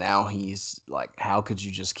murdered, and now he's like, how could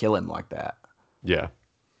you just kill him like that? Yeah.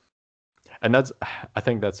 And I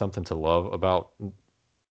think that's something to love about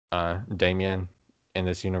Damien in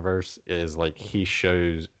this universe, is like he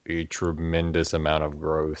shows a tremendous amount of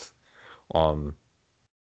growth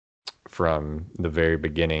from the very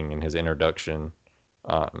beginning in his introduction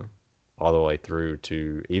all the way through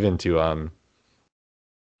to even to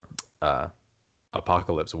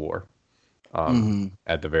Apocalypse War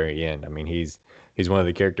at the very end. I mean, he's one of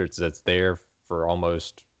the characters that's there for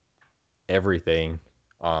almost everything,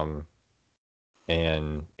 and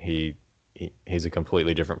he's a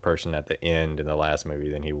completely different person at the end in the last movie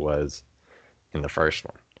than he was in the first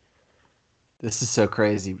one. This is so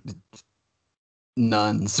crazy.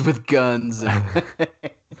 Nuns with guns and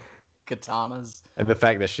katanas, and the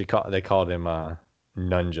fact that they called him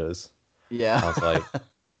nunjas. Yeah, I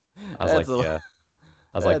was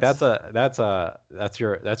like,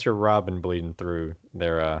 that's your Robin bleeding through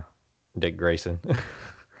their Dick Grayson.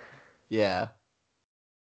 Yeah.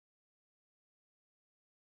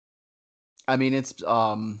 I mean, it's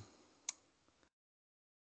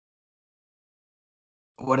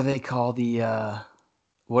what do they call the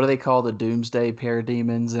Doomsday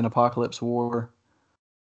Parademons in Apocalypse War?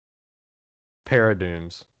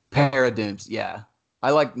 Paradooms. Paradooms, yeah.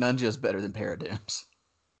 I like Nunjas better than Paradooms.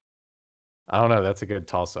 I don't know. That's a good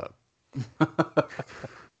toss-up.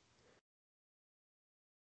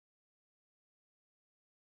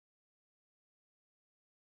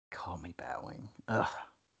 Call me Batwing. Ugh.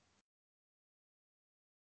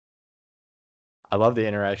 I love the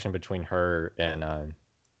interaction between her and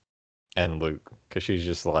Luke, because she's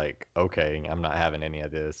just like, okay, I'm not having any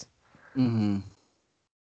of this. Mm-hmm.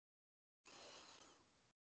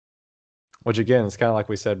 Which again, it's kind of like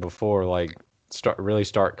we said before, like really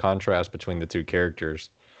stark contrast between the two characters.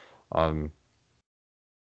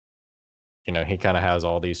 He kind of has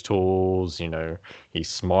all these tools. He's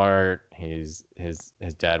smart. His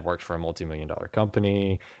dad worked for a multi-million-dollar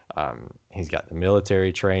company. He's got the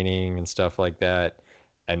military training and stuff like that.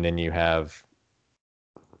 And then you have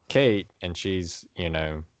Kate, and she's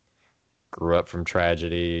grew up from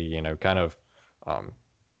tragedy. Kind of,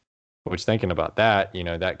 which thinking about that,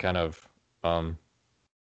 that kind of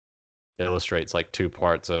illustrates like two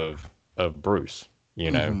parts of Bruce.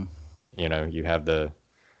 Mm-hmm. You have the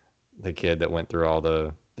kid that went through all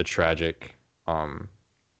the tragic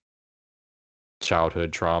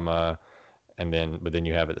childhood trauma, but then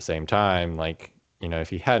you have at the same time, like, if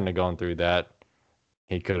he hadn't have gone through that,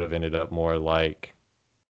 he could have ended up more like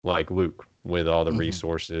Luke, with all the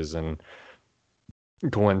resources and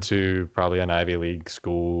going to probably an Ivy League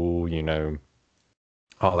school,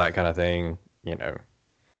 all that kind of thing,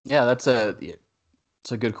 Yeah, it's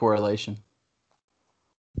a good correlation.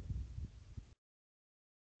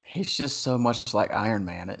 He's just so much like Iron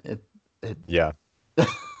Man. Yeah.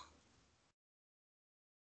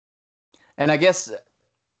 And I guess,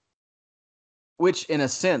 which in a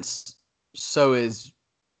sense, so is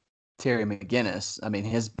Terry McGinnis. I mean,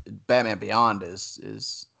 his Batman Beyond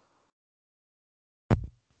is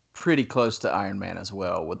pretty close to Iron Man as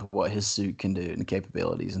well, with what his suit can do and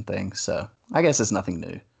capabilities and things. So I guess it's nothing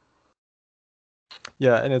new.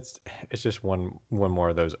 Yeah, and it's just one more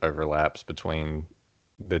of those overlaps between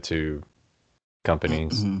the two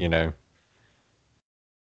companies.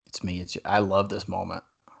 It's me. I love this moment.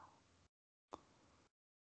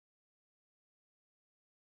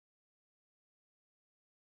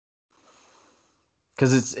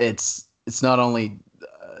 Because it's not only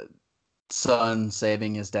son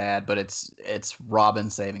saving his dad, but it's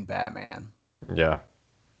Robin saving Batman. Yeah,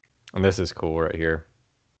 and this is cool right here.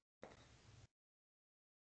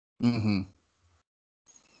 Mm-hmm.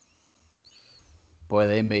 Boy,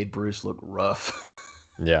 they made Bruce look rough.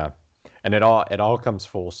 Yeah, and it all comes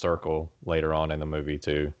full circle later on in the movie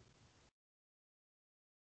too.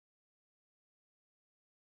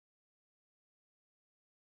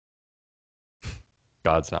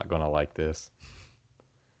 God's not gonna like this.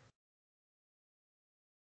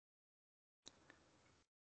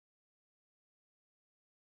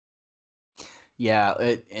 Yeah,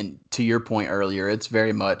 and to your point earlier, it's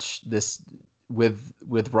very much this with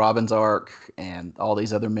Robin's arc and all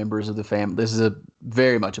these other members of the family. This is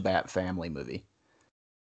very much a Bat family movie.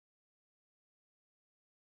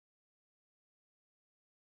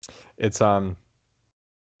 It's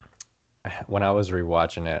when I was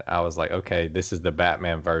rewatching it, I was like, okay, this is the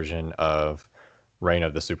Batman version of Reign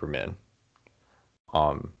of the Supermen.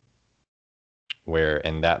 Where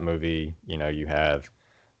in that movie, you have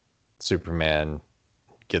Superman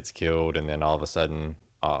gets killed, and then all of a sudden,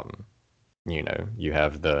 you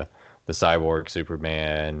have the cyborg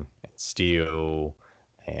Superman, and Steel,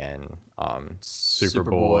 and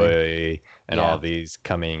Superboy, and all these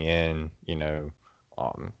coming in, to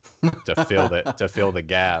fill the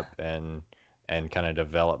gap and kind of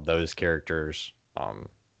develop those characters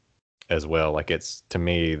as well. Like, it's, to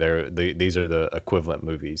me, these are the equivalent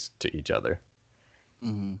movies to each other.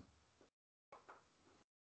 Mm-hmm.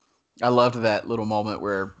 I loved that little moment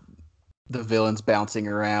where the villain's bouncing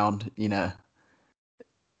around,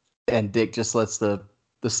 and Dick just lets the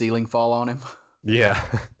ceiling fall on him.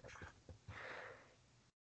 Yeah.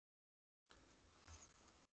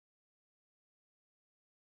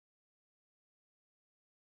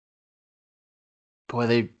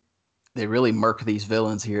 Boy, they really murk these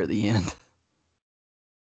villains here at the end.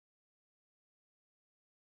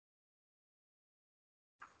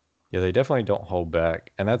 Yeah, they definitely don't hold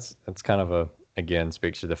back, and that's kind of again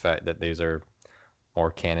speaks to the fact that these are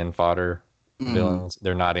more cannon fodder villains.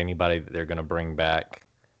 They're not anybody that they're going to bring back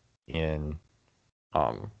in,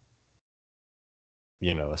 a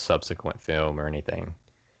subsequent film or anything.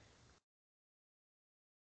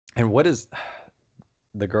 And what is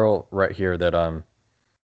the girl right here that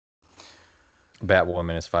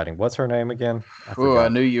Batwoman is fighting? What's her name again? I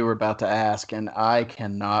knew you were about to ask, and I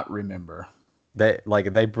cannot remember.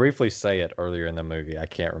 They briefly say it earlier in the movie. I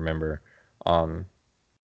can't remember.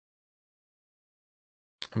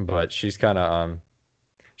 But she's kind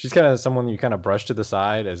of someone you kind of brush to the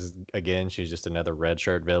side as, again, she's just another red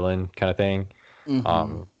shirt villain kind of thing.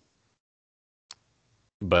 Mm-hmm.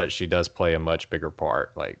 But she does play a much bigger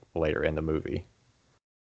part like later in the movie.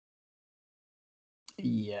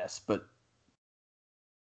 Yes, but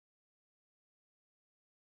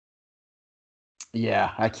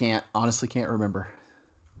yeah, I honestly can't remember.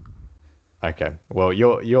 Okay. Well,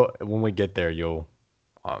 you'll when we get there, you'll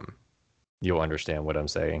understand what I'm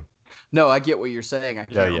saying. No, I get what you're saying. I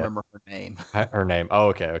can't remember her name. Her name. Oh,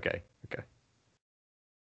 okay.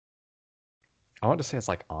 I want to say it's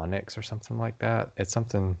like Onyx or something like that. It's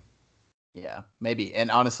something. Yeah, maybe. And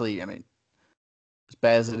honestly, I mean, as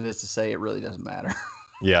bad as it is to say, it really doesn't matter.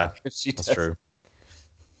 Yeah, that's true.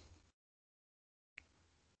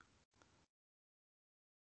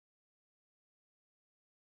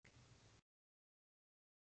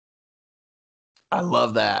 I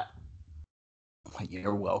love that.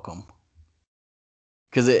 You're welcome.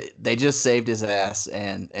 Because they just saved his ass,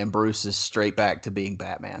 and Bruce is straight back to being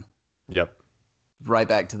Batman. Yep. Right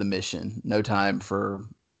back to the mission. No time for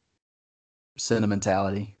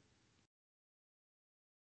sentimentality.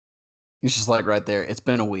 He's just like right there. It's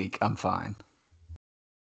been a week. I'm fine.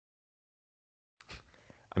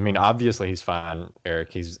 I mean, obviously he's fine,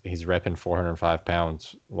 Eric. He's repping 405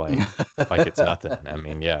 pounds like it's nothing. I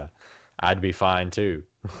mean, yeah, I'd be fine too.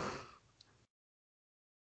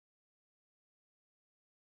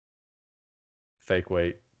 Fake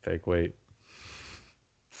weight.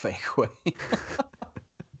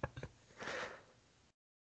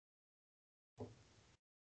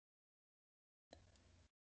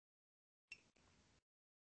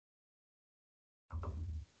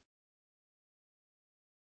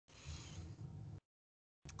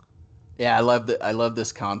 Yeah, I love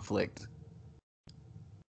this conflict.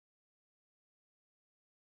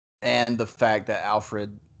 And the fact that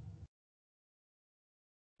Alfred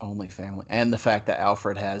only family, and the fact that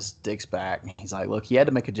Alfred has Dick's back. He's like, look, he had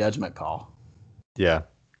to make a judgment call. Yeah.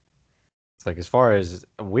 It's like, as far as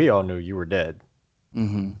we all knew, you were dead.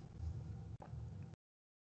 Mm-hmm.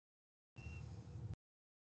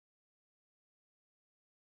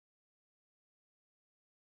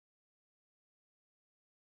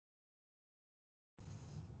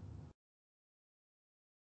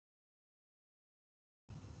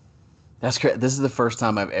 That's great. This is the first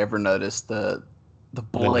time I've ever noticed the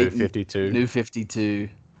blatant New 52.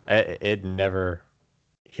 It never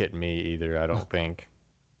hit me either, I don't think.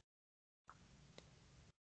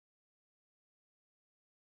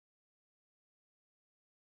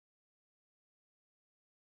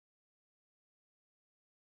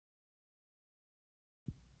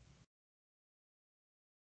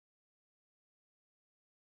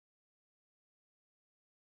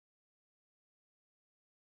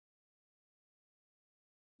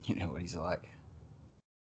 You know what he's like.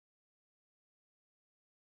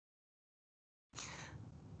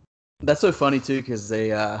 That's so funny too, because they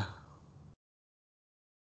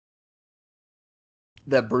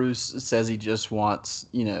that Bruce says he just wants,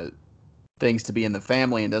 things to be in the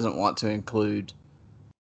family and doesn't want to include,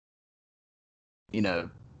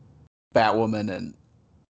 Batwoman and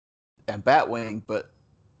Batwing, but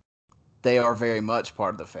they are very much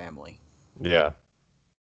part of the family. Yeah.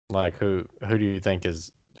 Like, who do you think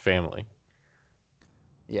is family?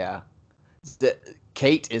 Yeah.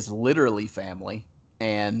 Kate is literally family,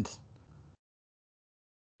 and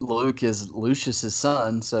Luke is Lucius's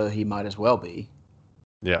son, so he might as well be.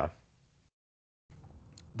 Yeah.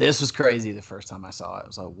 This was crazy the first time I saw it. I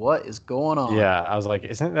was like, what is going on? Yeah, I was like,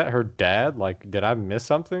 isn't that her dad? Like, did I miss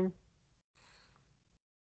something?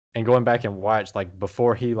 And going back and watch, like,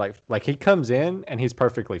 before he, like he comes in and he's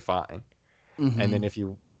perfectly fine. Mm-hmm. And then if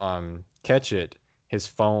you catch it, his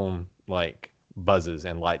phone, like, buzzes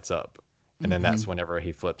and lights up. And then that's whenever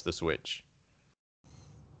he flips the switch.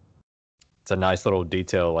 It's a nice little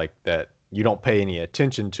detail like that you don't pay any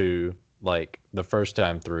attention to, like, the first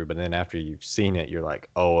time through, but then after you've seen it, you're like,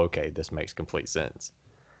 oh, okay, this makes complete sense.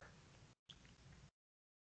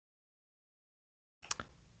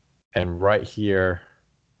 And right here,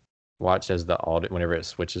 watch as whenever it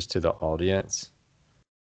switches to the audience,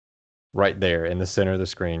 right there in the center of the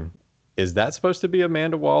screen, is that supposed to be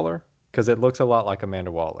Amanda Waller? Because it looks a lot like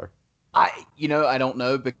Amanda Waller. I don't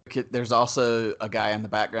know, because there's also a guy in the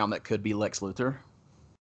background that could be Lex Luthor.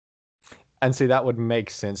 And see, that would make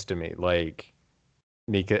sense to me. Like,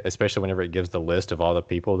 especially whenever it gives the list of all the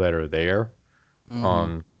people that are there.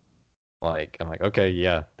 Like I'm like, okay,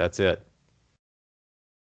 yeah, that's it.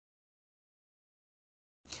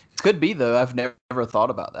 Could be though. I've never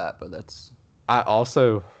thought about that, but that's. I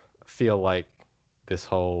also feel like this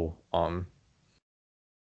whole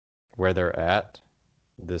where they're at,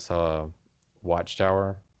 this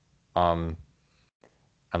watchtower, I'm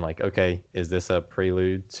like, okay, is this a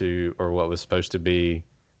prelude to or what was supposed to be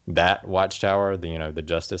that watchtower, the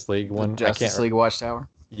Justice League one? Justice League watchtower?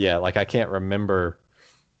 Yeah, like I can't remember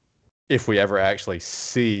if we ever actually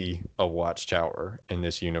see a watchtower in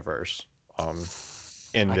this universe.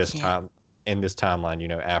 In this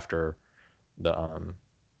timeline, after the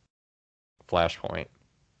Flashpoint.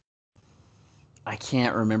 I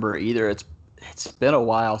can't remember either. It's been a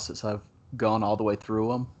while since I've gone all the way through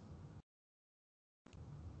them.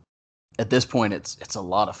 At this point, it's a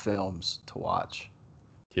lot of films to watch.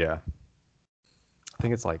 Yeah, I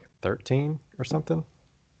think it's like 13 or something.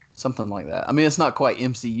 Something like that. I mean, it's not quite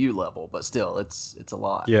MCU level, but still, it's a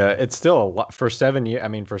lot. Yeah, it's still a lot for 7 years. I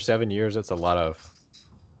mean, for 7 years, it's a lot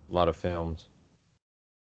of films.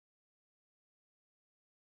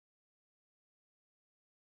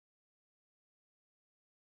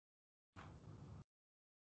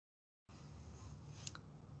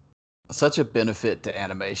 Such a benefit to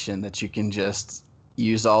animation that you can just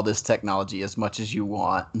use all this technology as much as you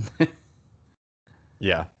want.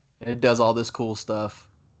 Yeah. It does all this cool stuff.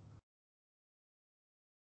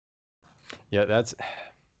 Yeah, that's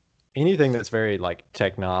anything that's very like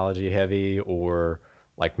technology heavy or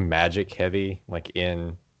like magic heavy, like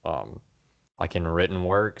in written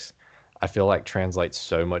works, I feel like translates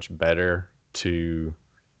so much better to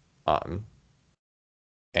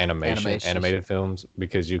animated films,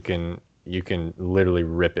 because you can literally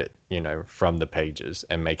rip it, from the pages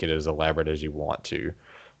and make it as elaborate as you want to,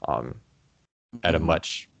 at a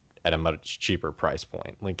much cheaper price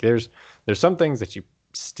point. Like there's some things that you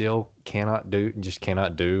still cannot do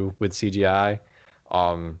with CGI,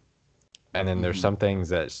 and then there's some things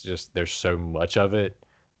that's just there's so much of it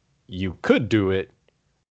you could do it,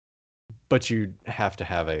 but you have to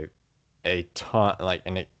have a ton, like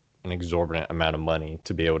an exorbitant amount of money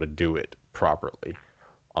to be able to do it properly.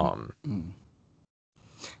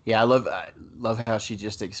 Yeah, I love how she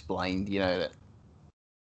just explained, that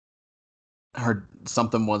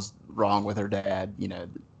something was wrong with her dad,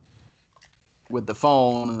 with the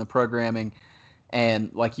phone and the programming.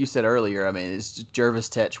 And like you said earlier, I mean, Jervis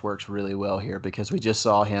Tetch works really well here because we just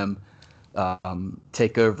saw him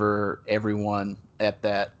take over everyone at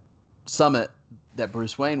that summit that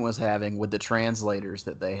Bruce Wayne was having with the translators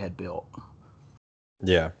that they had built.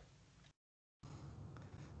 Yeah.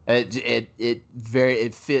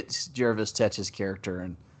 It fits Jervis Tetch's character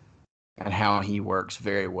and how he works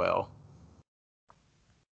very well.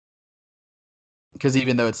 Because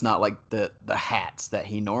even though it's not like the hats that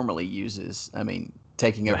he normally uses, I mean,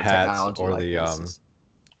 taking over technology or like the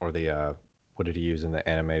or the what did he use in the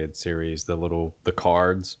animated series? The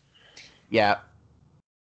cards. Yeah.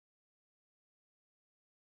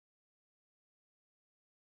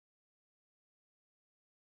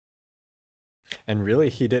 And really,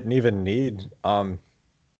 he didn't even need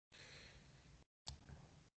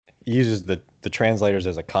he uses the translators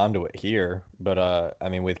as a conduit here, but I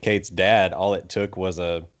mean, with Kate's dad, all it took was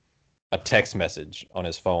a text message on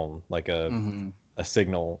his phone, like a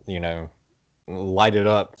signal, light it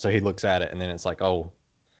up so he looks at it, and then it's like, oh,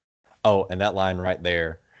 and that line right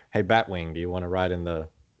there, hey Batwing, do you want to ride in the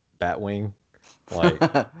Batwing? Like,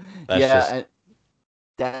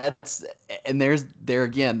 that's there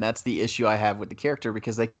again, that's the issue I have with the character,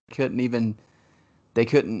 because they couldn't even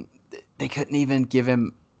give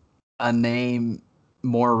him a name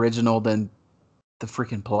more original than the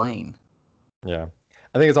freaking plane. Yeah.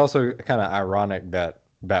 I think it's also kind of ironic that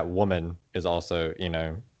Batwoman is also,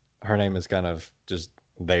 her name is kind of just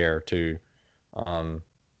there too.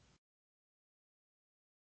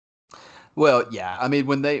 Well, yeah. I mean,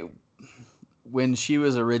 when she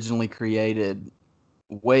was originally created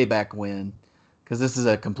way back when, because this is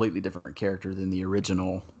a completely different character than the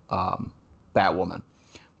original Batwoman.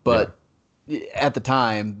 But at the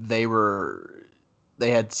time, they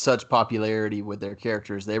had such popularity with their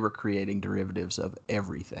characters, they were creating derivatives of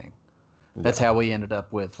everything. That's how we ended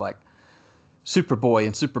up with like Superboy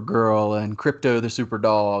and Supergirl and Crypto the Super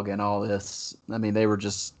Dog and all this. I mean, they were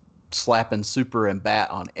just slapping Super and Bat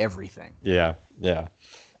on everything. Yeah, yeah.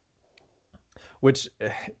 Which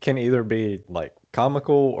can either be like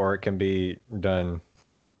comical or it can be done,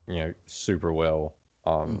 super well.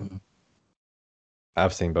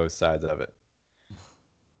 I've seen both sides of it.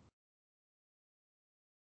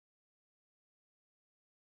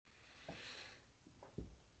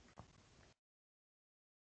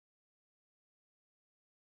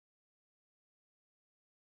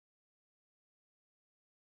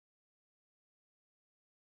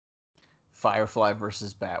 Firefly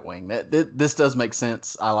versus Batwing. This does make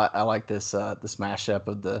sense. I like this this mashup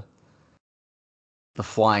of the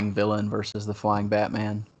flying villain versus the flying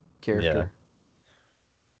Batman character.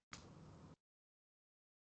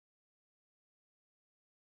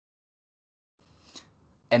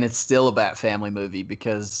 And it's still a Bat Family movie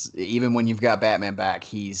because even when you've got Batman back,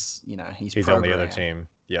 he's on the other team.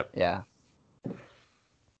 Yep. Yeah.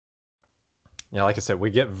 Yeah, like I said, you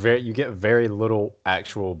get very little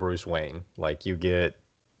actual Bruce Wayne. Like you get,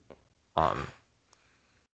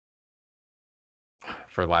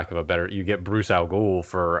 for lack of a better, you get Bruce Al Ghul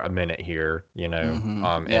for a minute here, in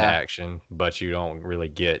action, but you don't really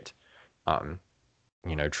get,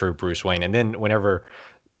 true Bruce Wayne. And then whenever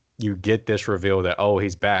you get this reveal that, oh,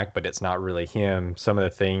 he's back, but it's not really him. Some of the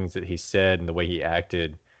things that he said and the way he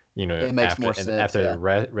acted, it makes more sense. After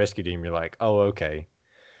they rescued him, you're like, oh, okay.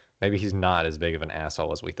 Maybe he's not as big of an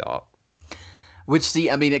asshole as we thought. Which,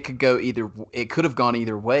 it could have gone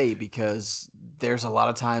either way because there's a lot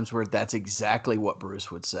of times where that's exactly what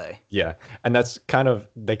Bruce would say. Yeah. And they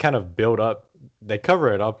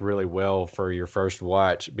cover it up really well for your first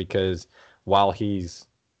watch because while he's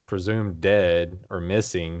presumed dead or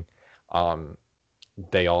missing,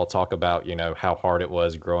 they all talk about, how hard it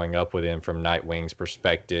was growing up with him from Nightwing's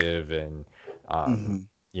perspective and,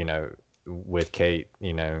 with Kate,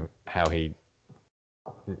 how he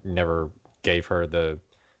never gave her the,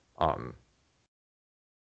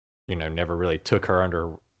 never really took her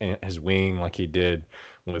under his wing like he did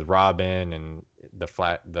with Robin and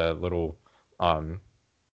the little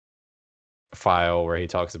file where he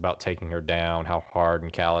talks about taking her down, how hard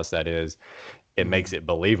and callous that is. It makes it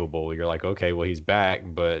believable. You're like, okay, well, he's back,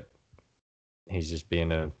 but he's just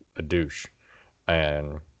being a douche.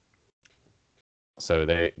 And so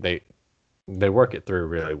they work it through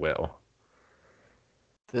really well.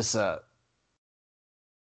 This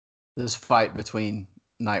fight between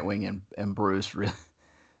Nightwing and Bruce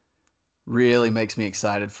really makes me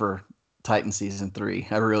excited for Titan Season 3.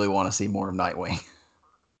 I really want to see more of Nightwing.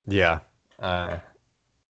 Yeah.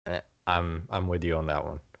 I'm with you on that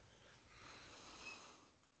one.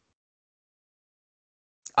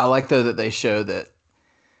 I like though that they show that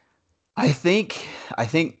I think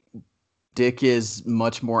Dick is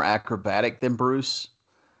much more acrobatic than Bruce,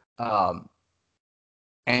 and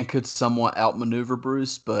could somewhat outmaneuver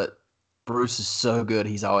Bruce, but Bruce is so good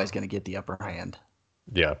he's always going to get the upper hand.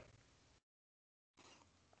 Yeah.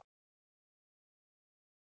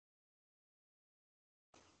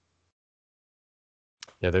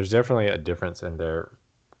 Yeah, there's definitely a difference in their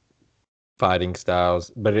fighting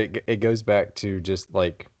styles, but it goes back to just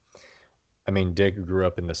like, Dick grew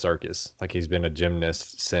up in the circus. Like he's been a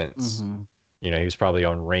gymnast since, he was probably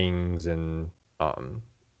on rings and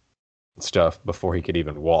stuff before he could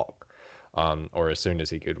even walk, or as soon as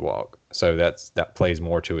he could walk. So that plays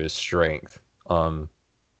more to his strength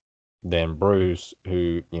than Bruce,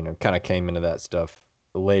 who kind of came into that stuff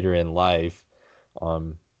later in life.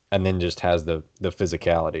 And then just has the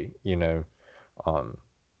physicality,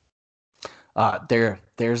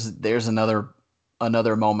 There's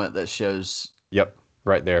another moment that shows. Yep,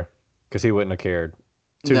 right there, because he wouldn't have cared.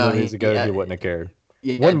 Two movies ago, he wouldn't have cared.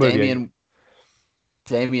 Yeah, One movie,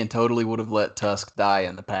 Damian totally would have let Tusk die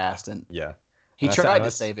in the past, and he tried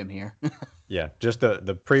to save him here. Yeah, just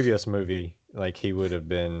the previous movie, like he would have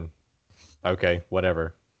been okay,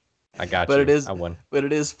 whatever. I got you. I won. But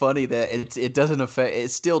it is funny that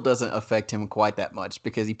it still doesn't affect him quite that much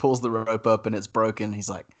because he pulls the rope up and it's broken. He's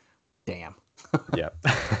like, damn. Yeah.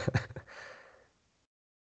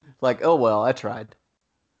 Like, oh well, I tried.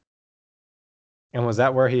 And was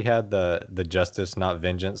that where he had the justice, not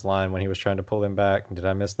vengeance line when he was trying to pull him back? Did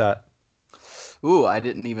I miss that? Ooh, I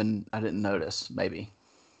didn't notice. Maybe.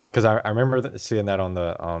 Because I remember seeing that on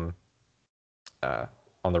the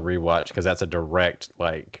rewatch, because that's a direct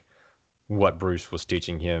like what Bruce was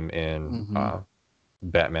teaching him in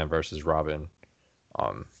Batman versus Robin,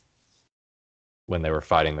 when they were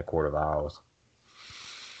fighting the Court of Owls.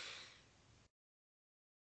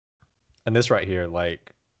 And this right here,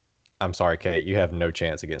 like, I'm sorry, Kate, you have no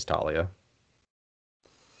chance against Talia.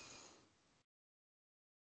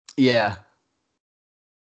 Yeah.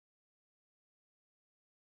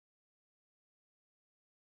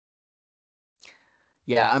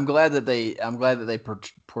 Yeah, I'm glad that they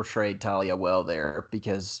portrayed Talia well there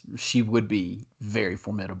because she would be very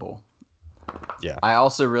formidable. Yeah. I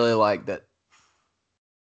also really like that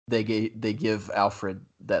they give Alfred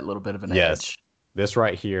that little bit of an edge. This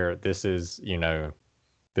right here, this is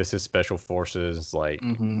Special Forces, like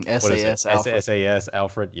SAS Alfred. SAS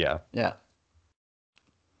Alfred, yeah. Yeah.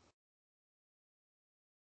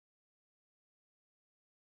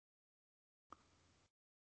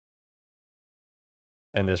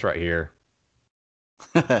 And this right here.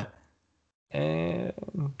 And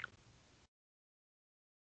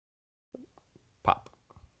pop.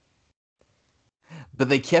 But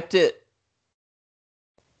they kept it.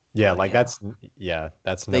 Yeah,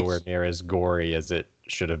 that's nowhere near as gory as it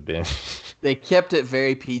should have been. They kept it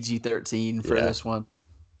very PG-13 for this one.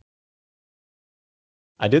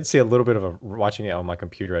 I did see a little bit of watching it on my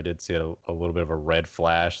computer. I did see a little bit of a red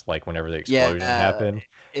flash, like whenever the explosion happened.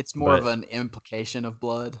 It's more of an implication of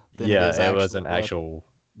blood than it is it was an actual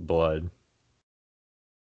blood.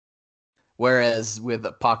 Whereas with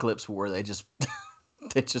Apocalypse War, they just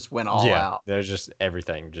went all out. There's just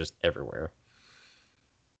everything, just everywhere.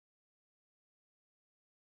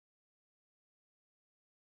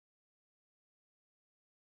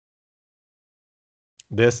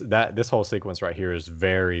 This whole sequence right here is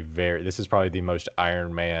very, very. This is probably the most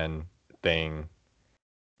Iron Man thing.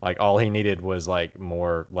 Like all he needed was like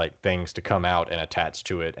more like things to come out and attach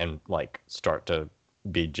to it and like start to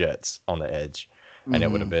be jets on the edge, and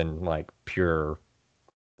it would have been like pure,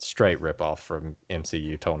 straight ripoff from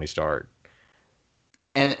MCU Tony Stark.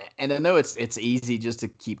 And I know it's easy just to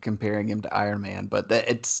keep comparing him to Iron Man, but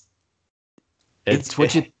it's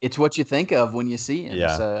what you think of when you see him.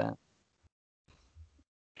 Yeah. So.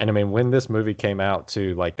 And I mean, when this movie came out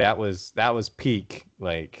too, like that was peak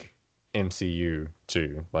like MCU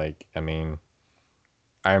too. Like, I mean,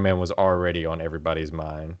 Iron Man was already on everybody's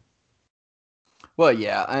mind. Well,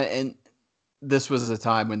 yeah, and this was a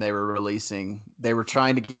time when they were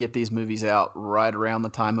trying to get these movies out right around the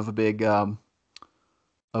time of a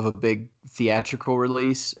big theatrical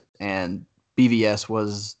release, and BVS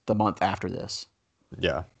was the month after this.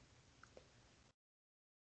 Yeah.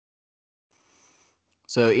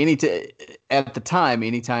 So at the time,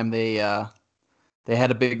 anytime they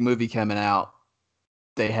had a big movie coming out,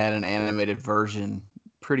 they had an animated version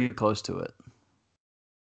pretty close to it.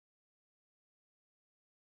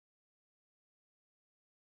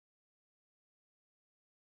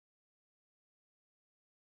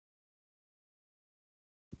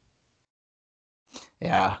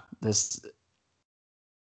 Yeah,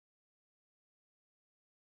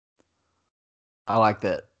 I like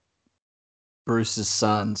that Bruce's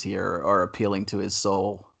sons here are appealing to his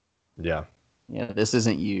soul. Yeah. Yeah, this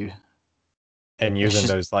isn't you. And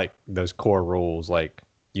using those core rules, like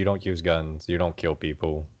you don't use guns, you don't kill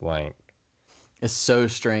people. Like, it's so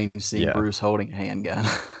strange seeing Bruce holding a handgun.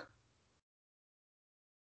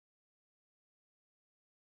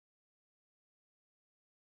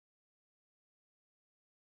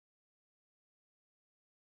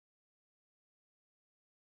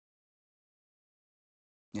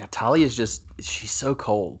 Yeah, Talia's she's so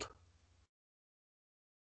cold.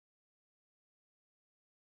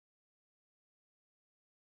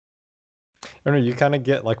 I don't know, you kind of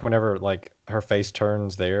get like whenever like her face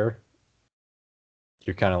turns there,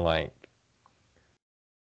 you're kind of like,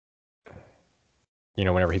 you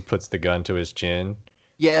know, whenever he puts the gun to his chin.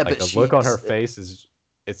 Yeah, like but the look on her face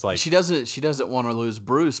it's like she doesn't want to lose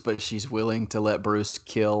Bruce, but she's willing to let Bruce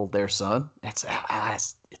kill their son. It's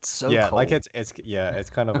so cold. Like it's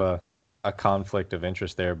kind of a conflict of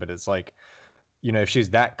interest there, but it's like, you know, if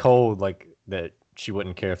she's that cold, like that she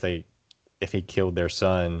wouldn't care if he killed their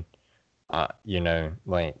son. You know,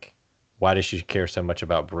 like, why does she care so much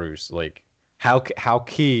about Bruce? Like, how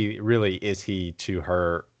key really is he to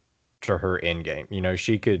her end game? You know,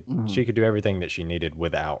 she could do everything that she needed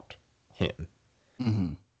without him.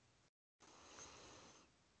 Mm-hmm.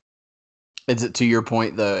 Is it to your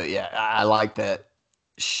point though? Yeah, I like that.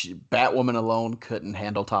 Batwoman alone couldn't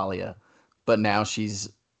handle Talia, but now she's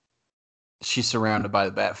surrounded by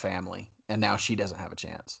the Bat family, and now she doesn't have a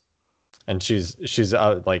chance. And she's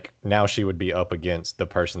like, now she would be up against the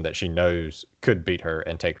person that she knows could beat her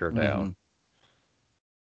and take her down.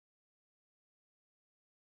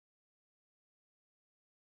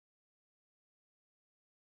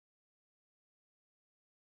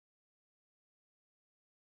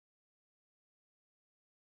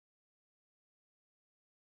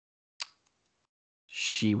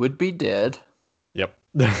 She would be dead. Yep.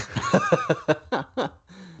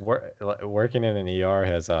 Working in an ER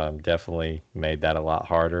has definitely made that a lot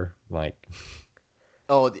harder. Like,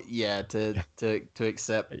 oh yeah, to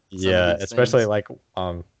accept. Yeah, especially things. Like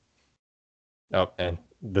oh, and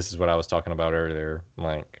this is what I was talking about earlier.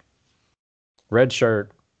 Like, red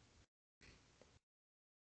shirt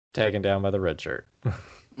taken down by the red shirt.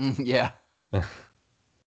 Yeah.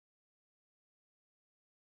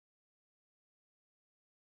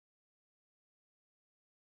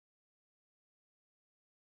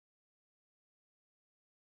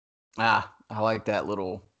 I like that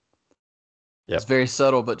little. It's very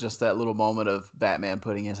subtle, but just that little moment of Batman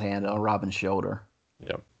putting his hand on Robin's shoulder.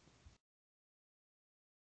 Yep.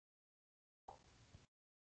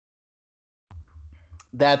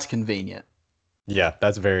 That's convenient. Yeah,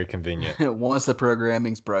 that's very convenient. Once the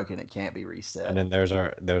programming's broken, it can't be reset. And then there's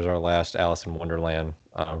our last Alice in Wonderland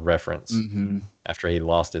reference after he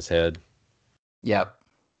lost his head. Yep.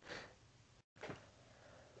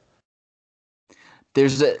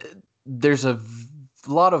 There's a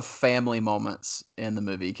lot of family moments in the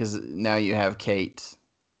movie because now you have Kate.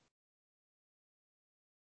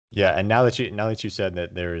 Yeah, and now that you said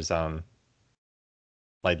that there's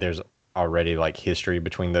there's already like history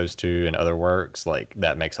between those two and other works, like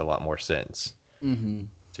that makes a lot more sense to me.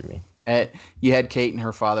 You had Kate and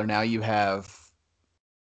her father. Now you have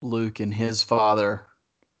Luke and his father.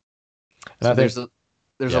 So there's a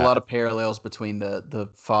lot of parallels between the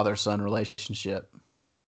father-son relationship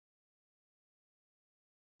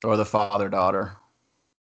or the father-daughter.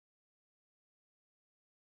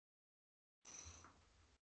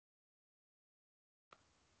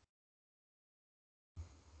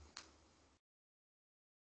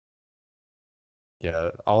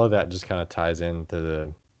 Yeah, all of that just kind of ties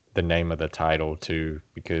into the name of the title too,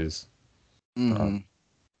 because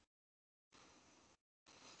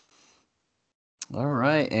all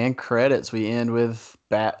right, and credits. We end with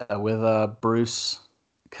Bruce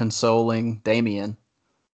consoling Damian.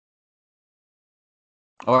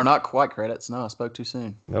 Or not quite credits. No, I spoke too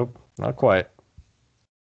soon. Nope, not quite.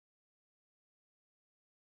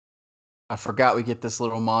 I forgot we get this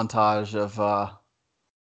little montage of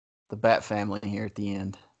the Bat family here at the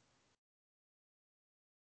end.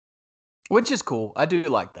 Which is cool. I do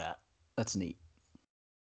like that. That's neat.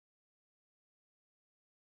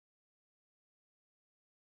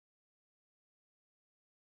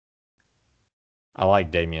 I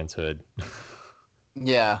like Damian's hood.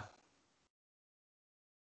 Yeah.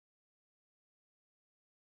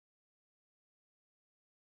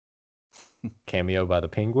 Cameo by the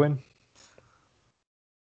Penguin.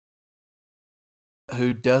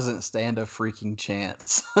 Who doesn't stand a freaking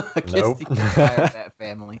chance against Nope. the entire Bat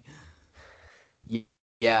family.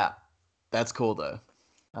 Yeah, that's cool though.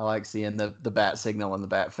 I like seeing the Bat Signal and the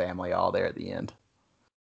Bat family all there at the end.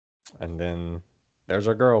 And then there's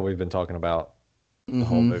our girl we've been talking about the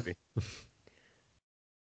whole movie.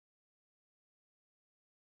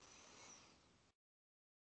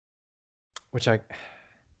 Which I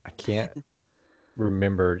can't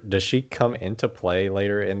remember. Does she come into play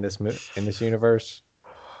later in this universe?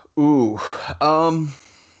 Ooh,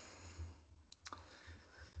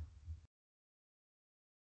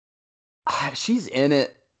 she's in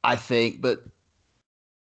it, I think, but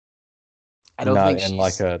I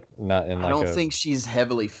don't think she's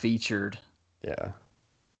heavily featured. Yeah.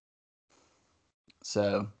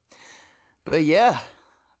 So, but yeah,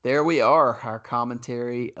 there we are, our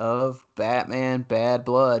commentary of Batman Bad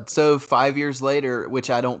Blood. So 5 years later,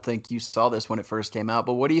 which I don't think you saw this when it first came out,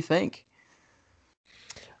 but what do you think?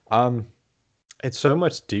 It's so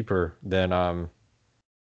much deeper than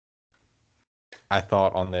I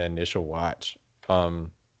thought on the initial watch.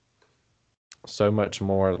 So much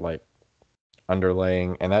more like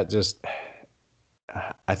underlaying, and that just,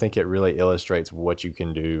 I think it really illustrates what you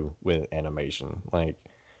can do with animation. Like,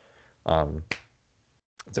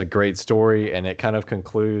 it's a great story, and it kind of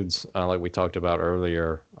concludes, like we talked about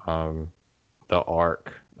earlier, the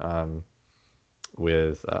arc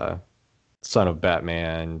with Son of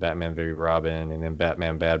Batman, Batman v Robin, and then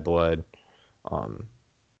Batman Bad Blood.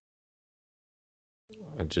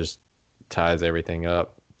 It just ties everything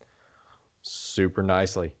up super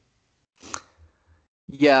nicely.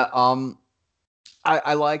 Yeah,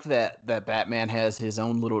 I like that Batman has his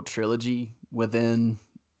own little trilogy within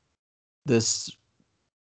this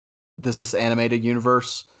animated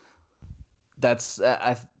universe. That's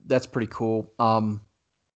pretty cool.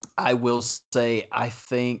 I will say, I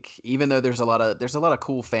think even though there's a lot of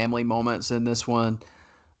cool family moments in this one,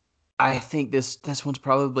 I think this one's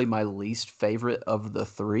probably my least favorite of the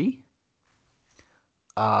three.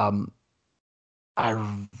 I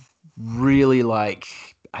really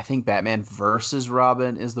like. I think Batman versus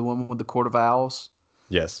Robin is the one with the Court of Owls.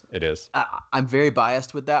 Yes, it is. I'm very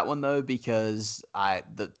biased with that one though, because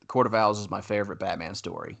the Court of Owls is my favorite Batman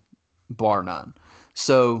story, bar none.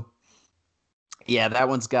 So yeah, that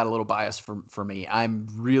one's got a little bias for me. I'm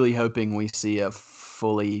really hoping we see a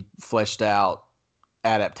fully fleshed out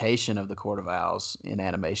adaptation of the Court of Owls in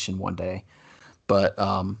animation one day. But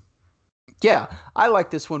yeah, I like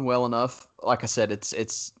this one well enough. Like I said,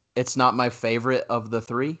 it's not my favorite of the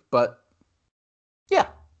three, but yeah,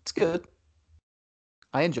 it's good.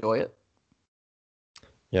 I enjoy it.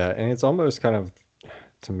 Yeah, and it's almost kind of,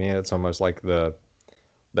 to me, it's almost like the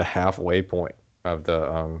halfway point of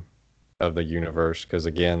the universe. Because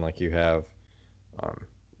again, like you have,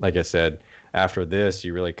 like I said, after this,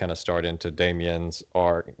 you really kind of start into Damien's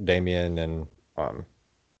arc, Damien and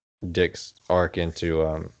Dick's arc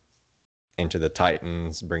into the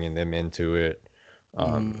Titans, bringing them into it,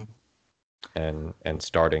 and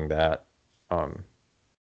starting that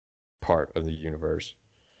part of the universe.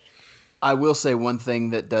 I will say one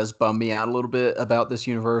thing that does bum me out a little bit about this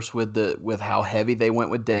universe with how heavy they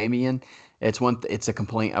went with Damien. It's a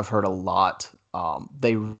complaint I've heard a lot.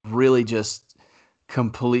 They really just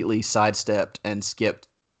completely sidestepped and skipped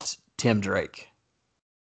Tim Drake.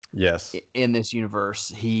 Yes. In this universe,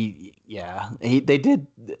 they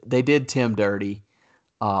did Tim dirty.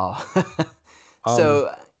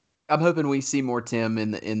 So I'm hoping we see more Tim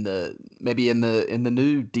in the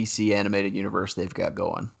new DC animated universe they've got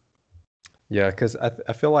going. Yeah, because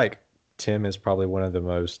I feel like Tim is probably one of the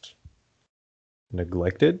most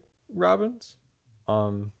neglected Robins.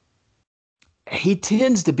 He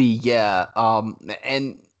tends to be, yeah.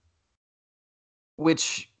 And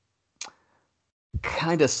which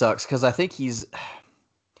kind of sucks because I think he's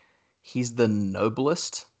the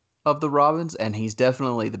noblest of the Robins, and he's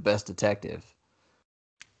definitely the best detective.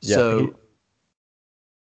 Yeah,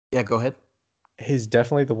 yeah, go ahead. He's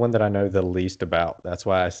definitely the one that I know the least about. That's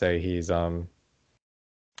why I say he's the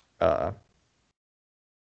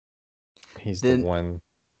one.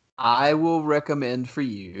 I will recommend for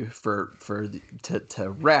you to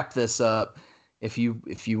wrap this up. If you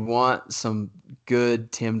want some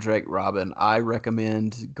good Tim Drake Robin, I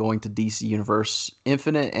recommend going to DC Universe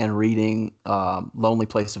Infinite and reading Lonely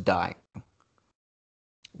Place of Dying.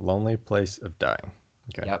 Lonely Place of Dying.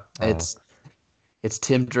 Okay. Yep. It's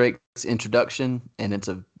Tim Drake's introduction, and it's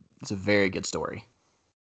a very good story.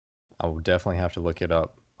 I will definitely have to look it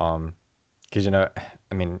up. Because I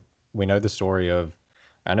mean, I know the story of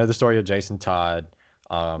Jason Todd.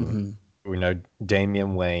 We know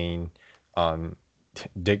Damian Wayne.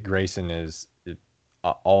 Dick Grayson is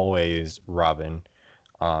always Robin.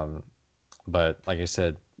 But like I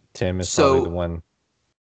said, Tim is probably the one.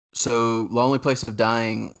 So Lonely Place of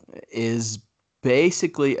Dying is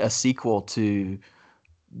basically a sequel to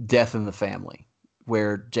Death in the Family,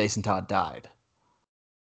 where Jason Todd died.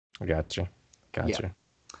 Gotcha. Yeah.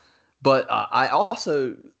 But I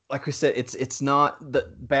also, like we said, it's not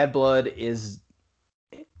the Bad Blood is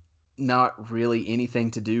not really anything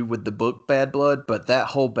to do with the book Bad Blood, but that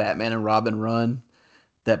whole Batman and Robin run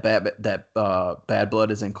that Bad Blood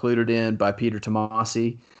is included in by Peter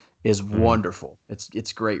Tomasi is wonderful.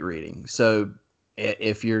 It's great reading. So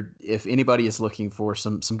if anybody is looking for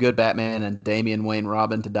some good Batman and Damian Wayne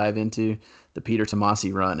Robin to dive into, the Peter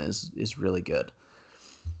Tomasi run is really good.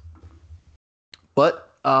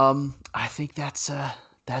 But I think that's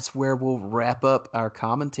where we'll wrap up our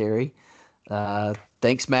commentary.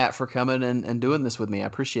 Thanks, Matt, for coming and doing this with me. I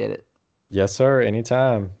appreciate it. Yes, sir.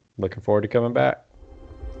 Anytime. Looking forward to coming back.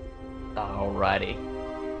 All righty.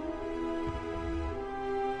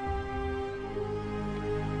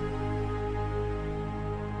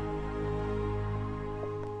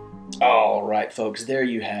 All right, folks, there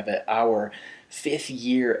you have it. Our 5th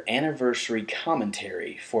year anniversary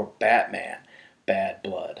commentary for Batman Bad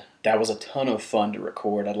Blood. That was a ton of fun to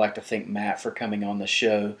record. I'd like to thank Matt for coming on the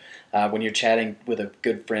show. When you're chatting with a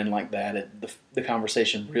good friend like that, the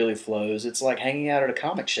conversation really flows. It's like hanging out at a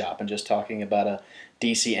comic shop and just talking about a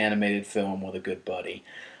DC animated film with a good buddy.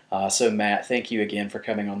 So Matt, thank you again for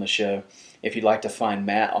coming on the show. If you'd like to find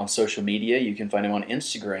Matt on social media, you can find him on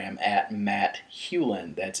Instagram at Matt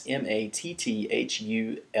Hulin. That's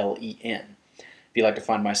MatThulen. If you'd like to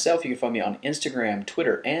find myself, you can find me on Instagram,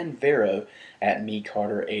 Twitter, and Vero at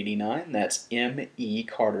mecarter89. That's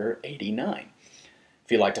MECarter89.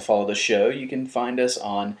 If you'd like to follow the show, you can find us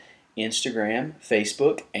on Instagram,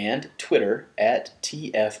 Facebook, and Twitter at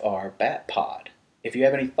TFRBatPod. If you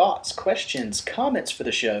have any thoughts, questions, comments for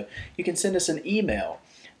the show, you can send us an email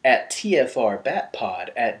at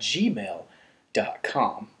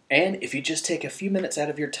tfrbatpod@gmail.com. And if you just take a few minutes out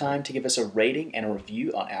of your time to give us a rating and a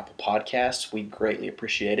review on Apple Podcasts, we'd greatly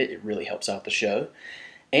appreciate it. It really helps out the show.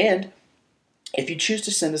 And if you choose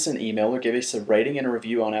to send us an email or give us a rating and a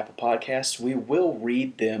review on Apple Podcasts, we will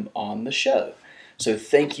read them on the show. So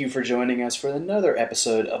thank you for joining us for another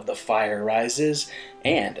episode of The Fire Rises.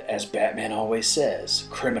 And as Batman always says,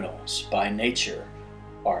 criminals by nature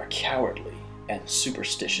are a cowardly and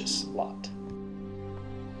superstitious lot.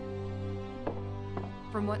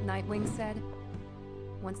 From what Nightwing said,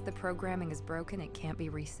 once the programming is broken, it can't be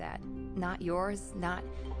reset. Not yours, not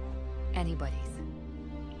anybody's.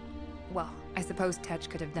 Well, I suppose Tetch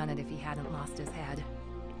could have done it if he hadn't lost his head.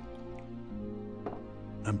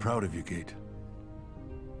 I'm proud of you, Kate.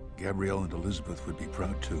 Gabrielle and Elizabeth would be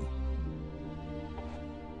proud too.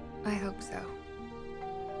 I hope so.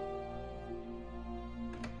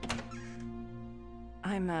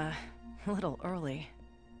 I'm, a little early.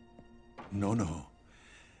 No.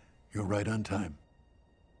 You're right on time.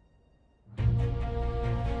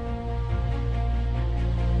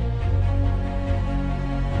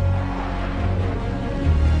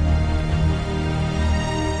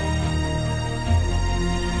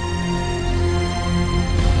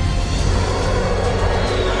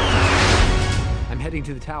 I'm heading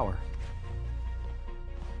to the tower.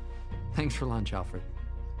 Thanks for lunch, Alfred.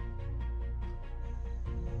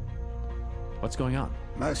 What's going on?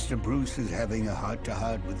 Master Bruce is having a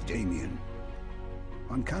heart-to-heart with Damien.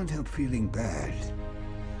 One can't help feeling bad.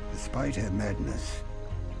 Despite her madness,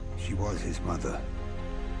 she was his mother.